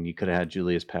Texans and you could have had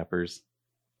Julius Peppers?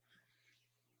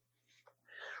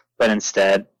 But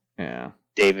instead, Yeah.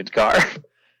 David Carr.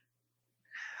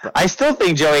 I still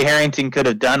think Joey Harrington could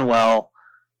have done well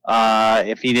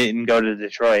if he didn't go to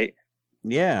Detroit.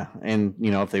 Yeah, and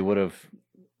if they would have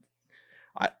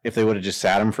just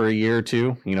sat him for a year or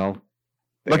two,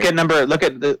 Look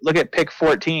at pick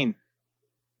 14.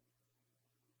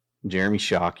 Jeremy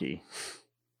Shockey.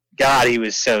 God, he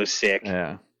was so sick.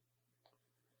 Yeah.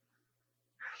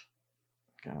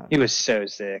 God. He was so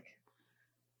sick.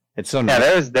 It's so Yeah,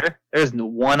 nice. there's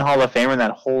one Hall of Famer in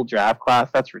that whole draft class.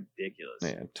 That's ridiculous.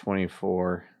 Yeah,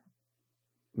 24.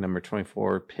 Number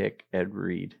 24 pick Ed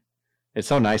Reed. It's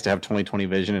so nice to have 20/20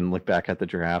 vision and look back at the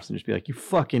drafts and just be like, you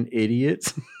fucking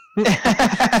idiots.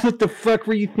 What the fuck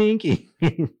were you thinking?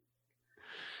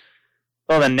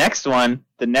 Well, the next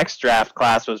draft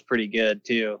class was pretty good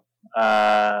too.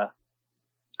 Carson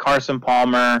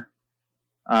Palmer,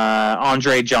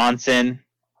 Andre Johnson,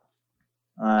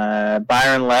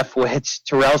 Byron Leftwich,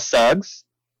 Terrell Suggs,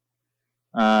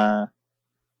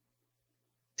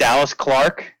 Dallas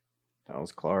Clark.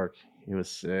 He was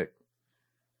sick.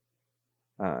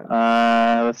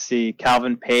 Let's see,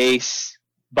 Calvin Pace,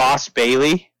 Boss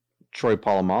Bailey. Troy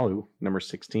Polamalu, number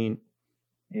 16.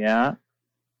 Yeah.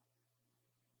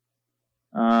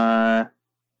 Let's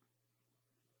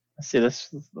see.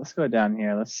 Let's go down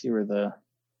here. Let's see where the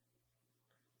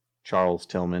Charles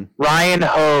Tillman. Ryan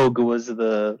Hogue was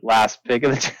the last pick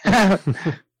of the draft.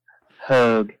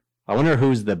 Hogue. I wonder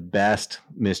who's the best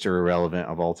Mr. Irrelevant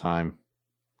of all time.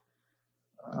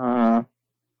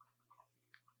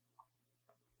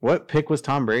 What pick was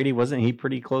Tom Brady? Wasn't he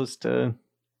pretty close to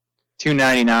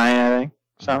 299? I think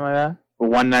something like that, or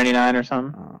 199 or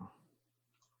something.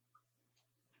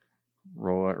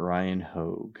 Ryan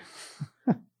Hogue.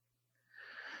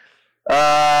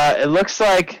 It looks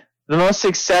like the most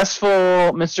successful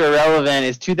Mr. Irrelevant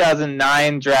is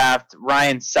 2009 draft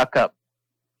Ryan Suckup.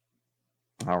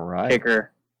 All right.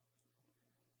 Kicker.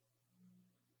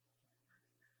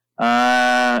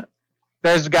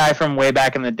 There's a guy from way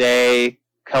back in the day,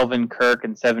 Kelvin Kirk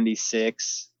in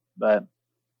 76, but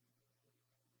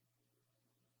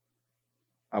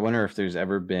I wonder if there's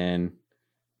ever been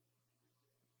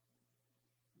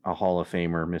a Hall of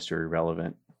Famer, Mr.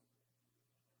 Irrelevant.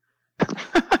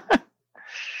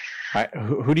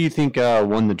 Who do you think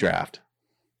won the draft?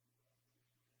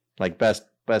 Like best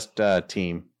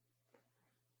team?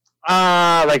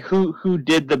 Like who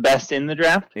did the best in the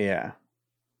draft? Yeah.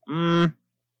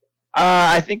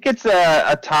 I think it's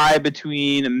a tie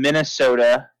between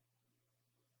Minnesota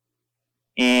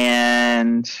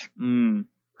and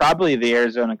probably the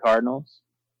Arizona Cardinals.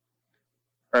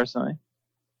 Personally,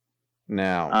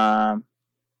 now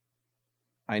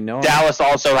I know Dallas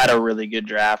also had a really good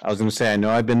draft. I was going to say I know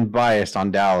I've been biased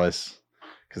on Dallas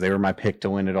because they were my pick to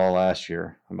win it all last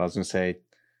year. I was going to say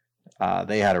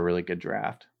they had a really good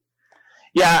draft.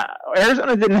 Yeah,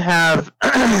 Arizona didn't have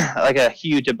like a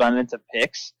huge abundance of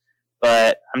picks,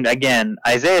 but again,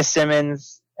 Isaiah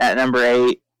Simmons at number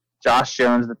 8, Josh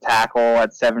Jones the tackle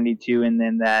at 72, and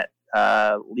then that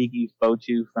Leaky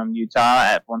Fotu from Utah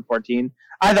at 114.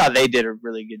 I thought they did a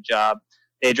really good job.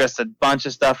 They addressed a bunch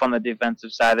of stuff on the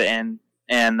defensive side and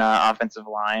offensive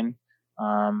line.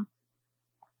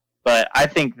 But I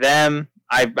think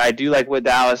I do like what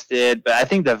Dallas did, but I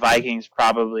think the Vikings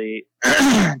probably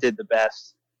did the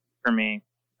best for me.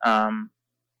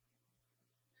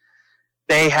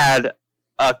 They had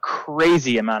a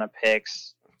crazy amount of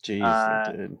picks. Jeez,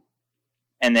 they did.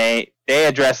 And they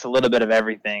addressed a little bit of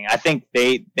everything. I think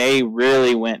they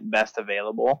really went best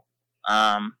available.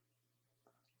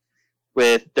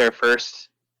 with their first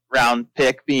round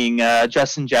pick being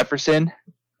Justin Jefferson,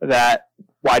 that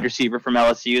wide receiver from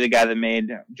LSU, the guy that made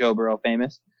Joe Burrow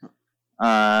famous,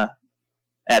 at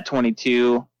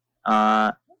 22.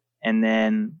 And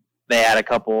then they had a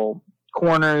couple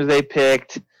corners they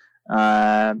picked.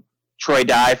 Troy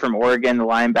Dye from Oregon, the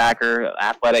linebacker,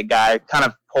 athletic guy, kind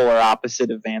of polar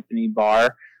opposite of Anthony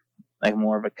Barr, like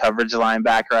more of a coverage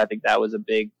linebacker. I think that was a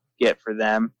big get for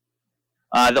them.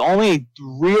 The only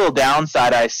real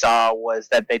downside I saw was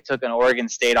that they took an Oregon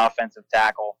State offensive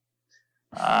tackle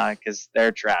because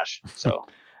they're trash. So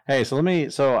hey,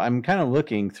 so I'm kind of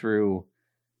looking through.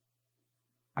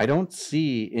 I don't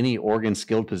see any Oregon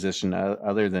skilled position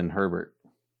other than Herbert.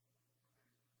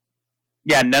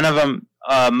 Yeah, none of them.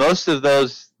 Most of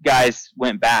those guys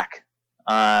went back.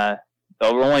 The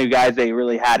only guys they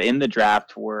really had in the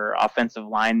draft were offensive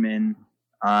linemen,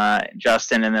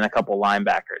 Justin, and then a couple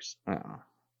linebackers. Oh.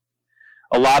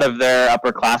 A lot of their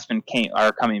upperclassmen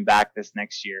are coming back this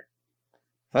next year.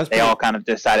 They all kind of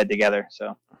decided together.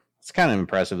 So it's kind of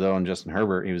impressive though. On Justin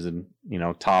Herbert, he was a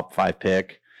top 5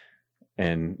 pick,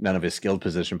 and none of his skilled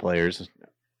position players.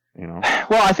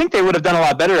 Well, I think they would have done a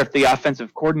lot better if the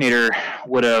offensive coordinator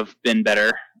would have been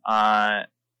better.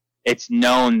 It's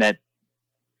known that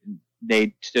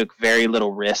they took very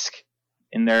little risk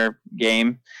in their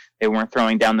game. They weren't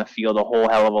throwing down the field a whole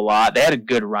hell of a lot. They had a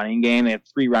good running game. They have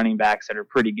 3 running backs that are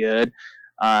pretty good.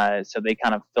 So they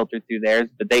kind of filtered through theirs,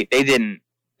 but they didn't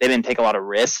take a lot of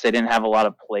risks. They didn't have a lot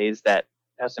of plays that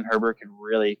Justin Herbert could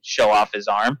really show off his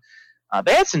arm.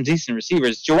 They had some decent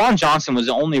receivers. Jawan Johnson was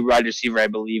the only wide receiver, I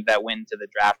believe, that went into the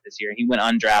draft this year. He went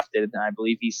undrafted, and I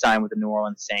believe he signed with the New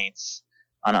Orleans Saints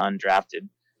on an undrafted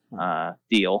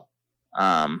deal.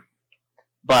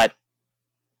 But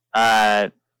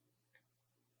a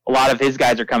lot of his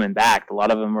guys are coming back. A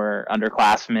lot of them were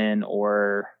underclassmen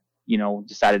or,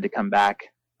 decided to come back.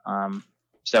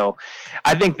 So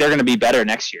I think they're going to be better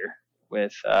next year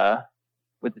with the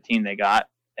team they got.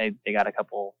 They got a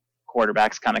couple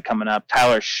quarterbacks kind of coming up.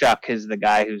 Tyler Shuck is the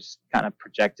guy who's kind of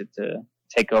projected to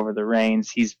take over the reins.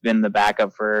 He's been the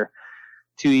backup for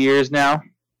 2 years now.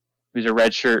 He was a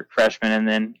redshirt freshman, and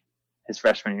then his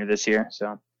freshman year this year.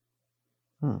 So,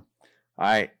 all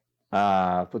right,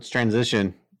 let's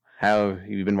transition. How have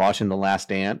you been watching The Last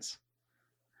Dance?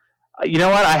 You know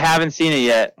what? I haven't seen it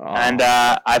yet, and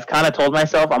I've kind of told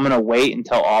myself I'm going to wait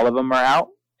until all of them are out,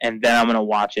 and then I'm going to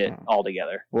watch it all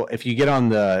together. Well, if you get on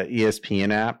the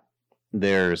ESPN app,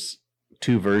 there's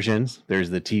 2 versions.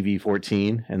 There's the TV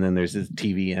 14, and then there's this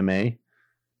TV MA.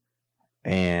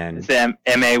 And the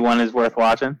MA one is worth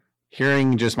watching.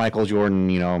 Hearing just Michael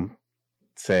Jordan,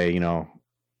 say,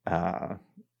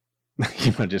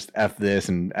 just F this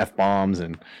and F bombs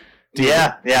and. Dude,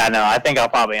 yeah, no, I think I'll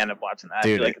probably end up watching that.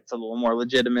 Dude, I feel like it's a little more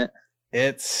legitimate.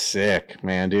 It's sick,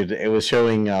 man, dude. It was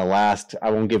showing I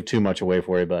won't give too much away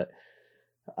for you, but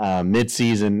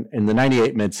mid-season, in the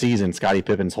 98 mid-season, Scottie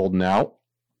Pippen's holding out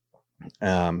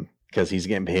because he's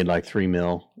getting paid like $3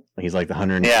 million. He's like the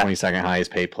 122nd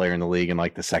highest paid player in the league and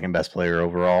like the second best player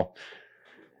overall.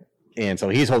 And so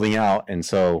he's holding out, and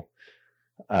so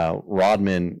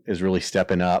Rodman is really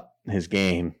stepping up his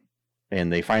game. And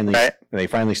they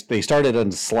started on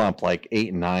a slump like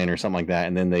 8-9 or something like that,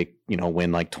 and then they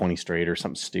win like 20 straight or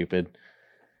something stupid.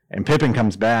 And Pippen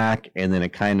comes back, and then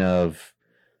it kind of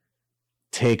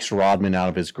takes Rodman out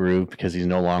of his groove because he's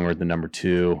no longer the number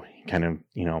 2. He kind of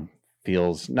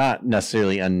feels not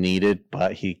necessarily unneeded,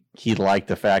 but he liked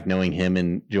the fact knowing him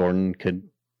and Jordan could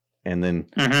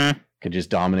just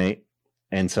dominate.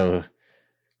 And so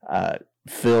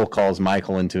Phil calls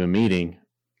Michael into a meeting,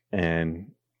 and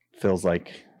Phil's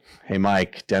like, "Hey,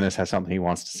 Mike, Dennis has something he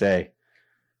wants to say."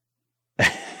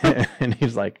 And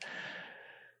he's like,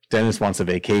 "Dennis wants a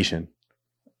vacation."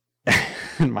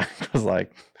 And Mike was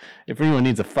like, "If anyone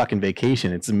needs a fucking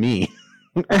vacation, it's me."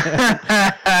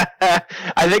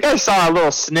 I think I saw a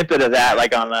little snippet of that,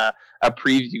 like on a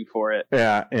preview for it.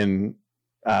 Yeah, and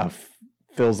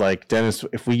Phil's like, "Dennis,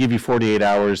 if we give you 48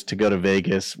 hours to go to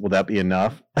Vegas, will that be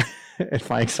enough?" And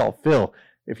Mike's all, "Phil,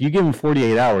 if you give him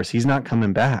 48 hours, he's not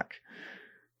coming back."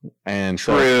 And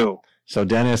True. So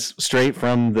Dennis, straight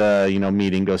from the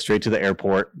meeting, goes straight to the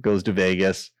airport, goes to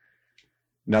Vegas.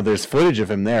 Now there's footage of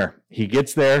him there. He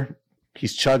gets there,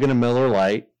 he's chugging a Miller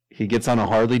Lite. He gets on a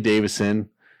Harley Davidson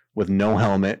with no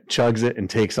helmet, chugs it, and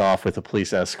takes off with a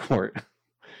police escort.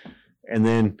 And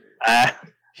then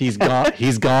he's gone.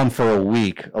 He's gone for a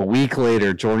week. A week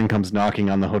later, Jordan comes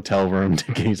knocking on the hotel room.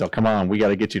 He's like, "Come on, we got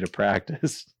to get you to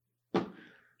practice."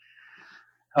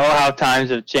 Oh, how times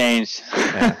have changed.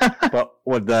 Yeah. But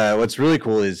what's really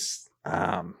cool is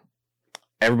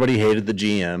everybody hated the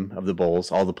GM of the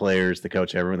Bulls, all the players, the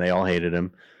coach, everyone, they all hated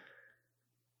him.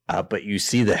 But you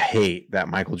see the hate that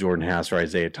Michael Jordan has for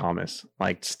Isaiah Thomas,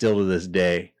 like still to this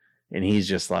day. And he's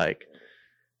just like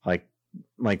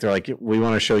they're like, we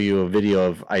want to show you a video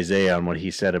of Isaiah on what he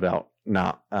said about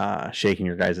not shaking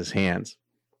your guys' hands.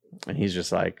 And he's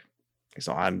just like,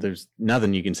 so there's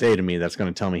nothing you can say to me that's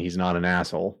going to tell me he's not an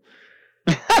asshole.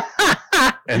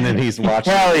 And then he's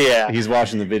watching. Hell yeah! He's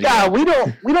watching the video. Yeah, we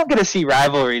don't get to see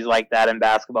rivalries like that in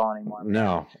basketball anymore.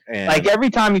 No, and like every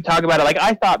time you talk about it, like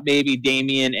I thought maybe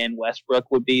Damian and Westbrook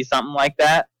would be something like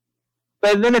that,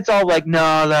 but then it's all like,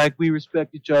 no, like we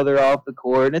respect each other off the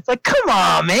court, and it's like, come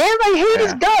on, man, I hate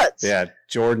his guts. Yeah,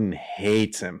 Jordan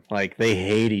hates him. Like they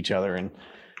hate each other,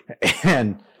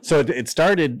 and so it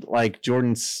started like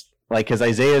Jordan's like because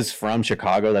Isaiah's from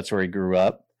Chicago, that's where he grew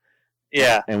up.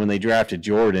 Yeah, and when they drafted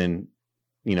Jordan,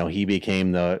 you know, he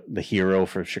became the hero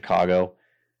for Chicago,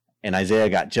 and Isaiah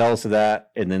got jealous of that,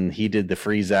 and then he did the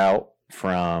freeze out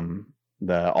from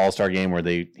the All-Star game where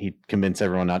he convinced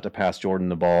everyone not to pass Jordan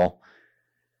the ball.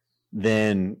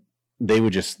 Then they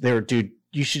were, dude,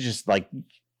 you should just like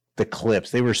the clips.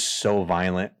 They were so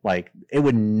violent. Like it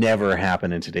would never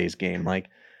happen in today's game. Like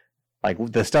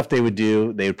the stuff they would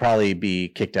do, they would probably be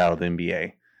kicked out of the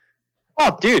NBA.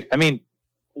 Oh, dude, I mean,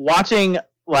 watching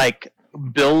like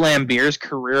Bill Lambier's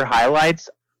career highlights,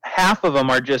 half of them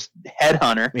are just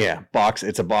headhunter. Yeah,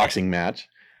 it's a boxing match.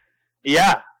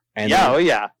 Yeah, and yeah, then, oh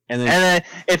yeah. And then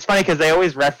it's funny because they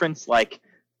always reference like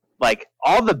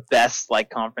all the best like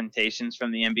confrontations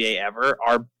from the NBA ever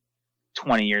are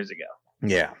 20 years ago.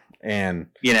 Yeah, and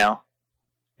you know,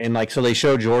 and like so they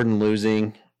show Jordan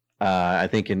losing, I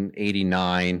think in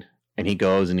 '89, and he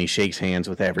goes and he shakes hands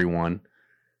with everyone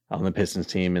on the Pistons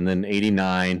team, and then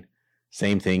 '89.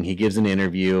 Same thing. He gives an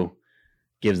interview,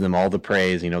 gives them all the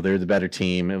praise. You know, they're the better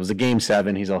team. It was a game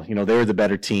 7. He's all, you know, they're the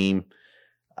better team.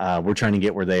 We're trying to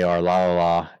get where they are, la, la,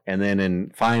 la. And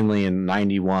then finally in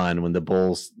 91, when the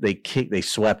Bulls, they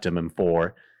swept him in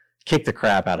 4, kicked the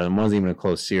crap out of him. It wasn't even a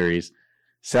close series.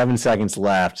 7 seconds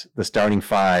left. The starting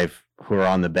 5 who are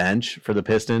on the bench for the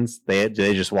Pistons, they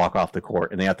just walk off the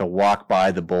court and they have to walk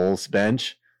by the Bulls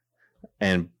bench,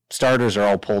 and starters are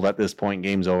all pulled at this point.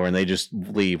 Game's over, and they just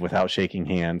leave without shaking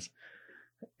hands.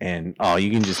 And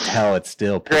you can just tell it's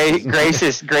still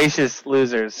gracious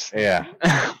losers. Yeah.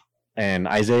 And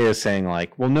Isaiah is saying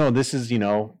like, well, no, this is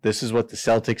what the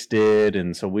Celtics did,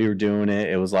 and so we were doing it.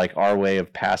 It was like our way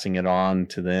of passing it on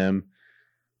to them.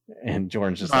 And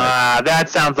Jordan's just like, that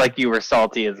sounds like you were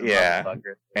salty as a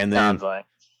motherfucker.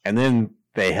 And then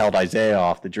they held Isaiah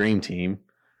off the Dream Team.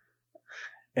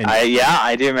 And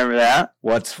I do remember that.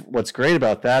 What's great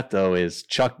about that though is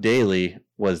Chuck Daly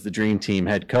was the Dream Team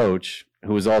head coach,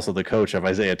 who was also the coach of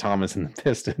Isaiah Thomas and the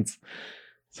Pistons.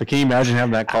 So can you imagine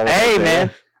having that call? Hey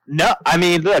man, no, I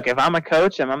mean, look, if I'm a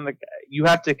coach and you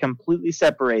have to completely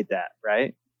separate that,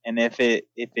 right? And if they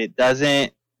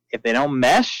don't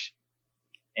mesh,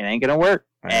 it ain't gonna work.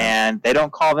 And they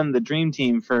don't call them the Dream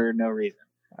Team for no reason.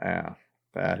 Yeah,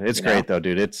 it's great though,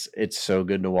 dude. It's so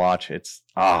good to watch.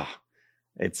 I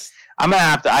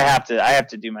have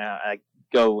to do my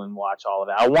go and watch all of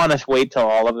it. I want to wait till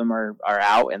all of them are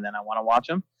out, and then I want to watch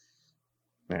them.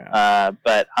 Yeah.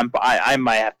 But I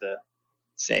might have to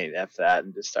say F that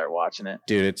and just start watching it.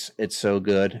 Dude, it's so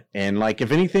good. And like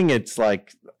if anything, it's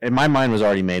like in my mind was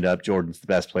already made up. Jordan's the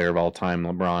best player of all time.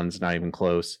 LeBron's not even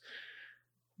close.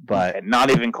 But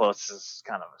not even close is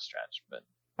kind of a stretch, but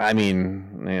I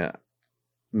mean, yeah.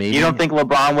 Maybe you don't think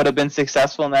LeBron would have been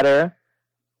successful in that era?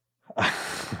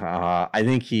 I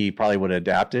think he probably would have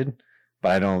adapted,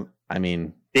 but do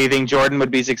you think Jordan would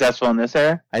be successful in this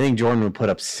era? I think Jordan would put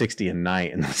up 60 a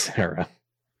night in this era.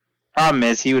 Problem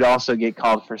is, he would also get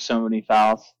called for so many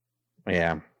fouls.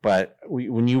 Yeah, but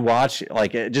when you watch,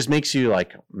 like, it just makes you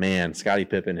like, man, Scottie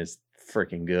Pippen is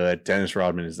freaking good. Dennis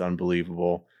Rodman is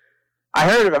unbelievable. I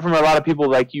heard from a lot of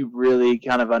people, like, you really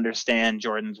kind of understand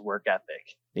Jordan's work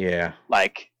ethic. Yeah.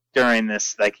 Like, during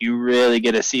this, like, you really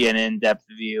get to see an in-depth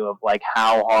view of, like,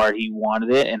 how hard he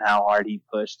wanted it and how hard he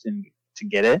pushed to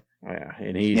get it. Yeah,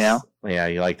 and he's,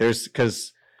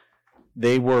 because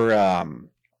they were,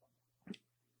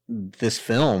 this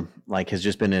film, like, has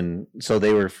just been in, so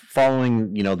they were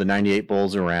following, the 98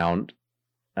 Bulls around,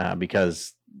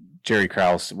 because Jerry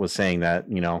Krause was saying that,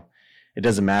 it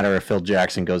doesn't matter if Phil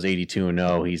Jackson goes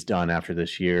 82-0, he's done after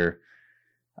this year.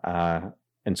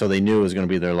 And so they knew it was going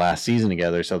to be their last season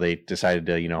together, so they decided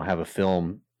to, have a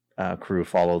film crew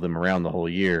follow them around the whole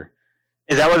year.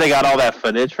 Is that where they got all that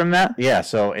footage from that? Yeah,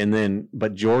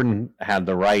 but Jordan had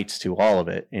the rights to all of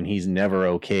it, and he's never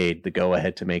okayed the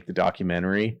go-ahead to make the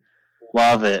documentary.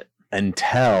 Love it.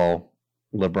 Until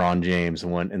LeBron James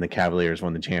won and the Cavaliers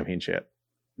won the championship.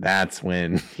 That's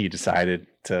when he decided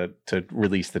to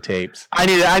release the tapes. I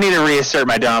need to reassert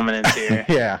my dominance here.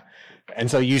 Yeah. And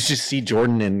so you just see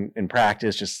Jordan in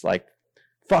practice just like,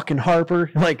 fucking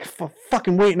Harper, like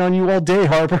fucking waiting on you all day,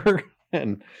 Harper.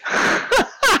 And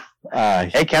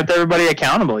it kept everybody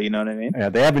accountable, you know what I mean? Yeah,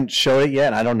 they haven't showed it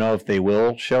yet. I don't know if they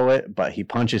will show it, but he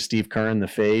punches Steve Kerr in the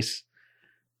face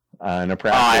in a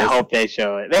practice. Oh, I hope they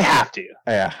show it. They have to.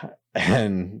 Yeah.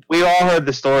 And we all heard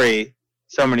the story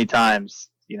so many times,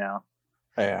 you know.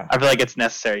 Yeah. I feel like it's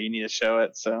necessary. You need to show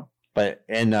it. So, but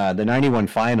in the 91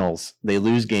 finals, they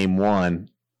lose game 1,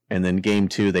 and then game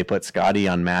 2 they put Scotty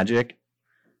on Magic.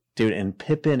 Dude, and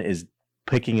Pippen is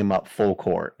picking him up full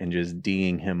court and just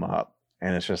D'ing him up.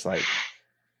 And it's just like,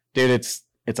 dude, it's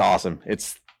awesome.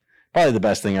 It's probably the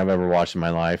best thing I've ever watched in my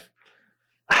life.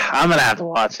 I'm gonna have to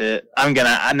watch it.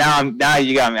 Now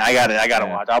you got me. I gotta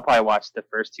watch. I'll probably watch the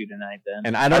first 2 tonight then.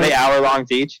 And I don't Are they hour long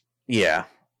each? Yeah.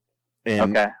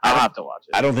 And okay, I'll have to watch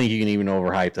it. I don't think you can even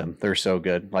overhype them. They're so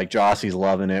good. Like Jossie's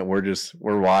loving it.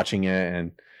 We're watching it,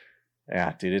 and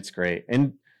yeah, dude, it's great.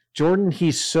 And Jordan,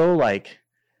 he's so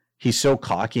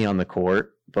cocky on the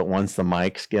court, but once the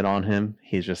mics get on him,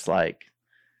 he's just like,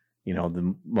 you know,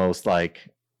 the most like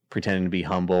pretending to be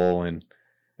humble, and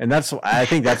I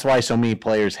think that's why so many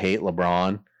players hate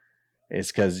LeBron. Is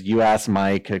because you ask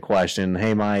Mike a question,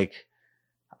 hey Mike,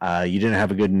 you didn't have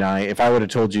a good night. If I would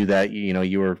have told you that, you know,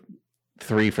 you were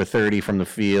 3 for 30 from the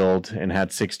field and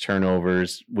had 6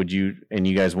 turnovers, and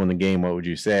you guys won the game, what would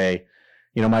you say?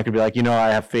 You know, Mike would be like, you know, I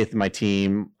have faith in my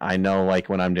team. I know, like,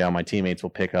 when I'm down, my teammates will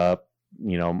pick up,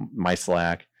 you know, my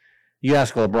slack. You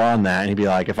ask LeBron that, and he'd be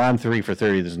like, if I'm 3 for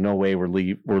 30, there's no way we're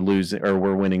losing or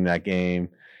we're winning that game.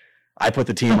 I put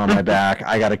the team on my back.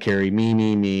 I got to carry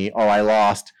me. Oh, I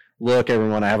lost. Look,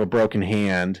 everyone, I have a broken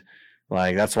hand.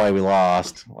 Like, that's why we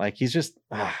lost. Like, he's just,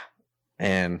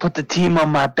 and put the team on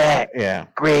my back. Yeah.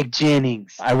 Greg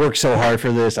Jennings. I worked so hard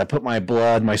for this. I put my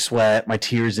blood, my sweat, my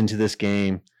tears into this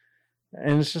game.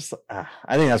 And it's just, I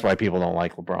think that's why people don't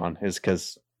like LeBron, is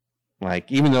because,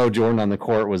 like, even though Jordan on the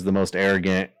court was the most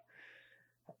arrogant,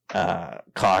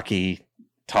 cocky,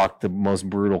 talked the most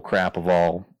brutal crap of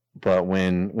all, but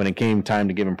when it came time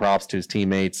to give him props to his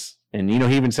teammates, and, you know,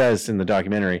 he even says in the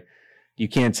documentary, you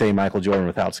can't say Michael Jordan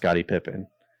without Scottie Pippen.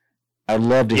 I'd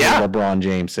love to hear LeBron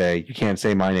James say, you can't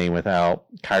say my name without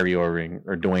Kyrie Irving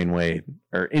or Dwayne Wade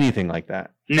or anything like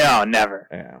that. No, never.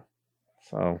 Yeah.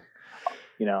 So,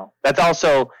 you know, that's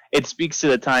also, it speaks to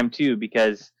the time too,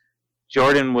 because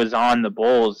Jordan was on the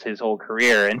Bulls his whole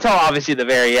career until obviously the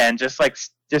very end, just like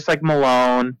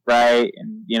Malone, right?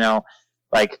 And, you know,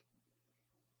 like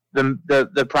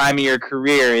the prime of your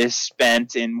career is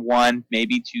spent in 1,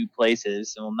 maybe 2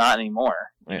 places. Well, not anymore.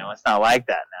 You know, it's not like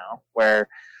that now, where,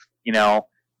 you know,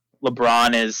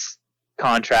 LeBron is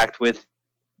contract with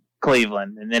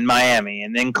Cleveland, and then Miami,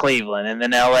 and then Cleveland, and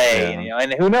then LA. Yeah. And, you know,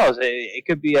 and who knows? It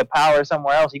could be a power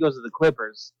somewhere else. He goes to the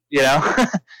Clippers. You know.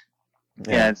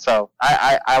 Yeah. And so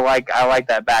I like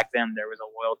that back then there was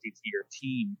a loyalty to your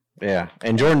team. Yeah,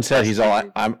 and Jordan said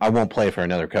I won't play for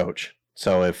another coach.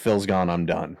 So if Phil's gone, I'm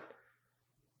done.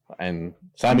 And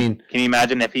so I mean, can you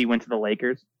imagine if he went to the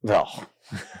Lakers? Oh,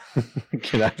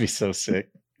 could that be so sick?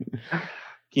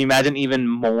 Can you imagine even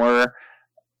more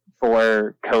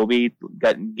for Kobe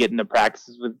getting to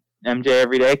practices with MJ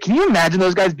every day? Can you imagine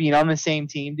those guys being on the same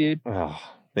team, dude? Oh,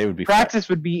 they would be. Practice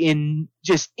would be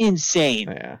just insane.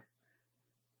 Yeah.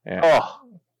 Yeah. Oh,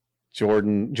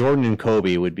 Jordan and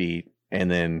Kobe would be, and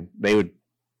then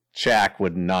Shaq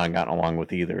would not have gotten along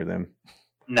with either of them.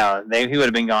 No, he would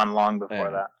have been gone long before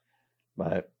that.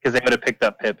 But because they would have picked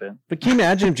up Pippen. But can you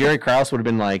imagine if Jerry Krause would have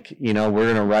been like, you know,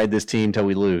 we're gonna ride this team till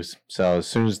we lose. So as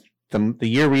soon as the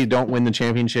year we don't win the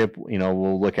championship, you know,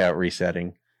 we'll look at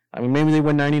resetting. I mean, maybe they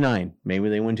win 99, maybe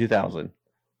they win 2000,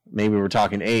 maybe we're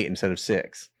talking 8 instead of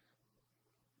 6.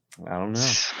 I don't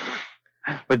know.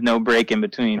 With no break in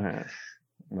between.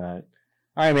 But,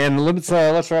 all right, man. Let's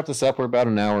wrap this up. We're about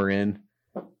an hour in.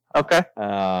 Okay.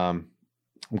 I'm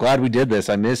glad we did this.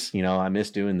 I miss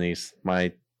doing these.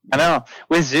 I know.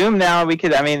 With Zoom now,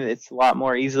 it's a lot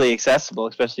more easily accessible,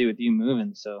 especially with you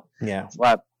moving. So yeah, it's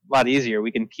a lot easier.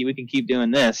 We can keep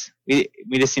doing this. We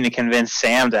just need to convince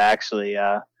Sam to actually,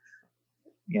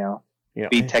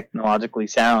 be technologically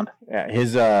sound. Yeah,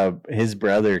 his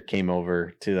brother came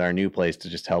over to our new place to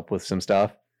just help with some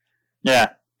stuff. Yeah.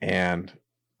 And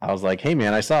I was like, hey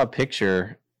man, I saw a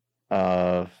picture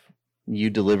of you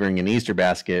delivering an Easter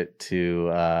basket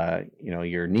to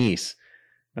your niece.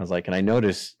 And I was like, and I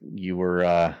noticed you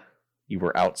were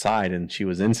outside and she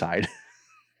was inside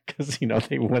because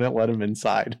they wouldn't let him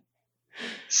inside.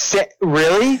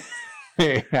 Really?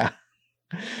 Yeah.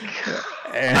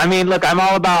 I mean, look, I'm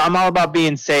all about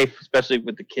being safe, especially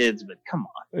with the kids. But come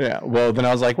on. Yeah. Well, then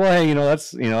I was like, well, hey,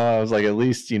 that's, I was like, at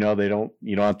least, you don't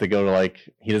have to go to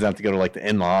he doesn't have to go to the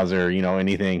in-laws or,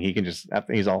 anything. He can just,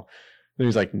 he's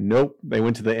like, nope. They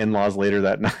went to the in-laws later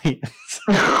that night.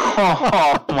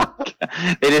 Oh my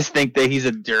God. They just think that he's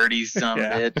a dirty son of a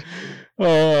bitch.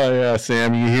 Oh yeah,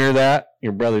 Sam, you hear that?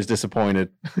 Your brother's disappointed.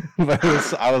 But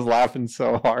I was laughing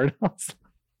so hard.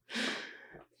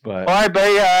 But all right,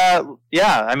 buddy.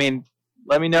 Yeah, I mean,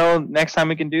 let me know next time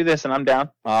we can do this, and I'm down.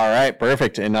 All right,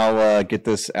 perfect. And I'll get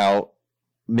this out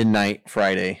midnight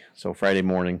Friday, so Friday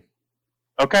morning.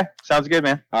 Okay, sounds good,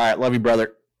 man. All right, love you,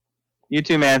 brother. You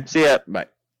too, man. See ya. Bye.